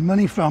people made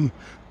money from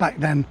back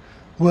then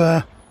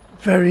were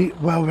very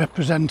well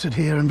represented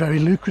here and very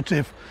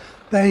lucrative.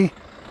 They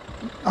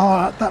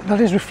are, that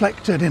is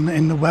reflected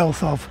in the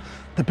wealth of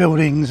the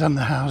buildings and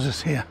the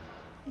houses here.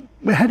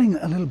 We're heading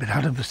a little bit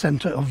out of the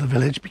centre of the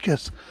village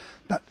because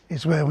that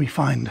is where we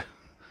find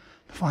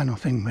the final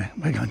thing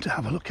we're going to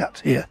have a look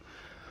at here,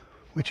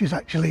 which is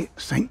actually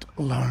St.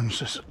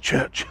 Lawrence's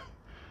Church.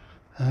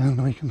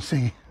 And we can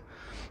see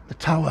the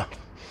tower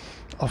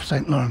of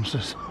St.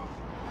 Lawrence's.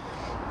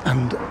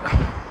 And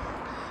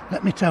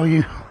let me tell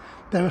you,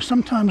 there are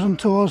sometimes on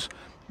tours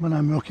when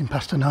I'm walking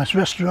past a nice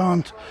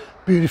restaurant,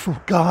 beautiful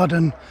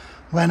garden,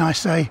 when I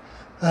say,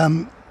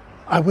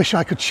 I wish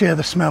I could share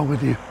the smell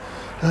with you.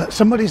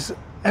 Somebody's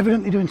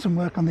evidently doing some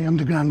work on the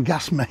underground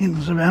gas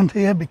mains around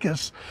here,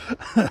 because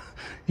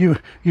you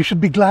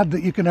should be glad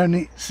that you can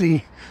only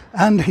see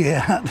and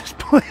hear at this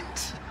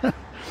point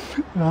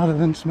rather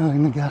than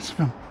smelling the gas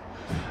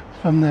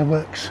from their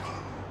works.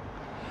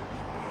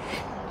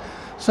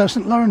 So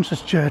St.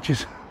 Lawrence's Church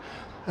is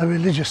a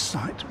religious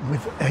site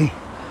with a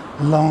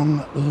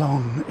long,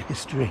 long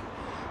history.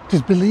 It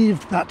is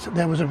believed that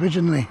there was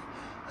originally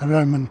a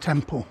Roman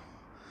temple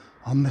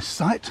on this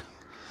site.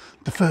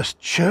 The first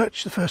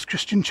church, the first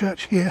Christian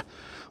church here,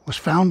 was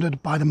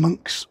founded by the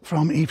monks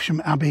from Evesham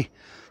Abbey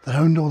that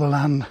owned all the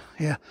land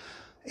here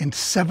in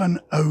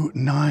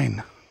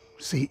 709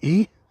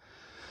 CE.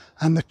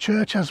 And the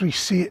church as we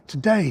see it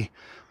today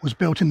was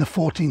built in the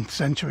 14th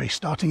century,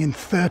 starting in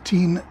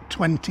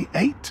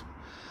 1328.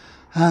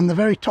 And the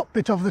very top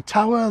bit of the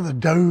tower, the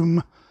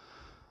dome,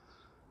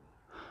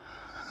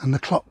 and the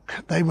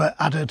clock, they were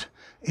added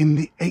in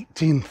the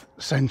 18th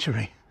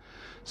century.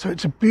 So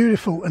it's a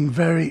beautiful and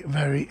very,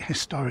 very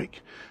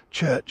historic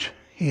church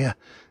here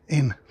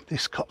in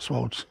this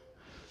Cotswolds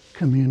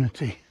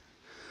community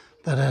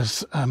that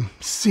has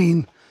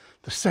seen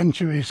the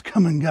centuries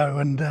come and go,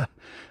 and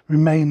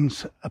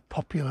remains a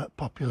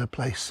popular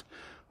place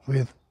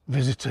with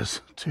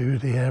visitors to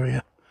the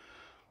area.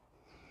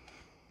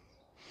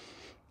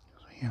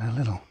 So we get a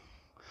little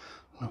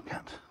look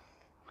at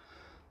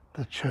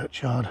the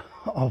churchyard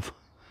of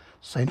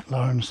St.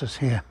 Lawrence's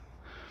here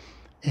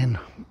in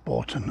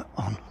Bourton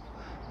on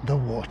the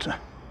water.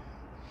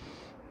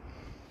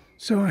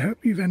 So I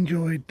hope you've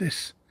enjoyed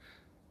this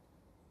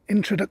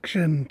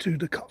introduction to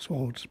the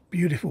Cotswolds,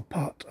 beautiful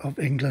part of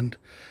England,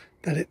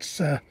 that it's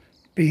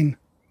been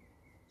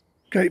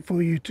great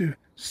for you to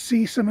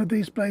see some of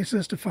these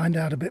places, to find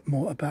out a bit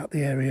more about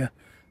the area,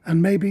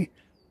 and maybe,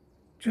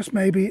 just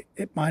maybe,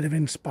 it might have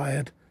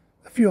inspired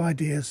a few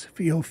ideas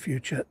for your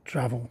future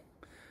travel.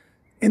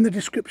 In the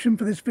description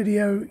for this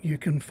video you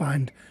can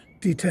find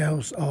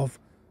details of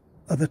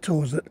other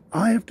tours that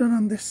I have done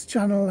on this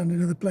channel and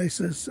in other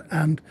places,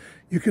 and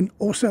you can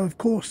also of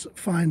course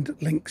find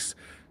links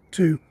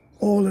to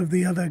all of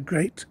the other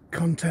great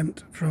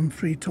content from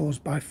Free Tours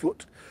by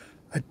Foot.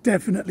 I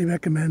definitely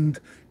recommend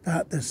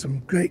that. There's some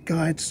great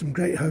guides, some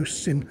great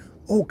hosts in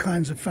all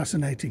kinds of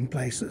fascinating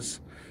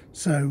places,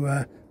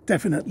 so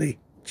definitely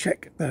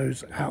check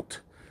those out.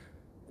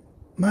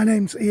 My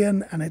name's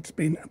Ian, and it's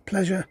been a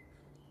pleasure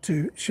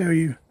to show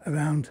you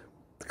around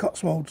the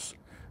Cotswolds,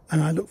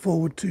 and I look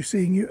forward to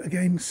seeing you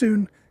again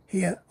soon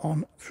here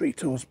on Free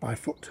Tours by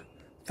Foot.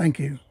 Thank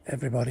you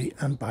everybody,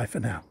 and bye for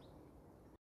now.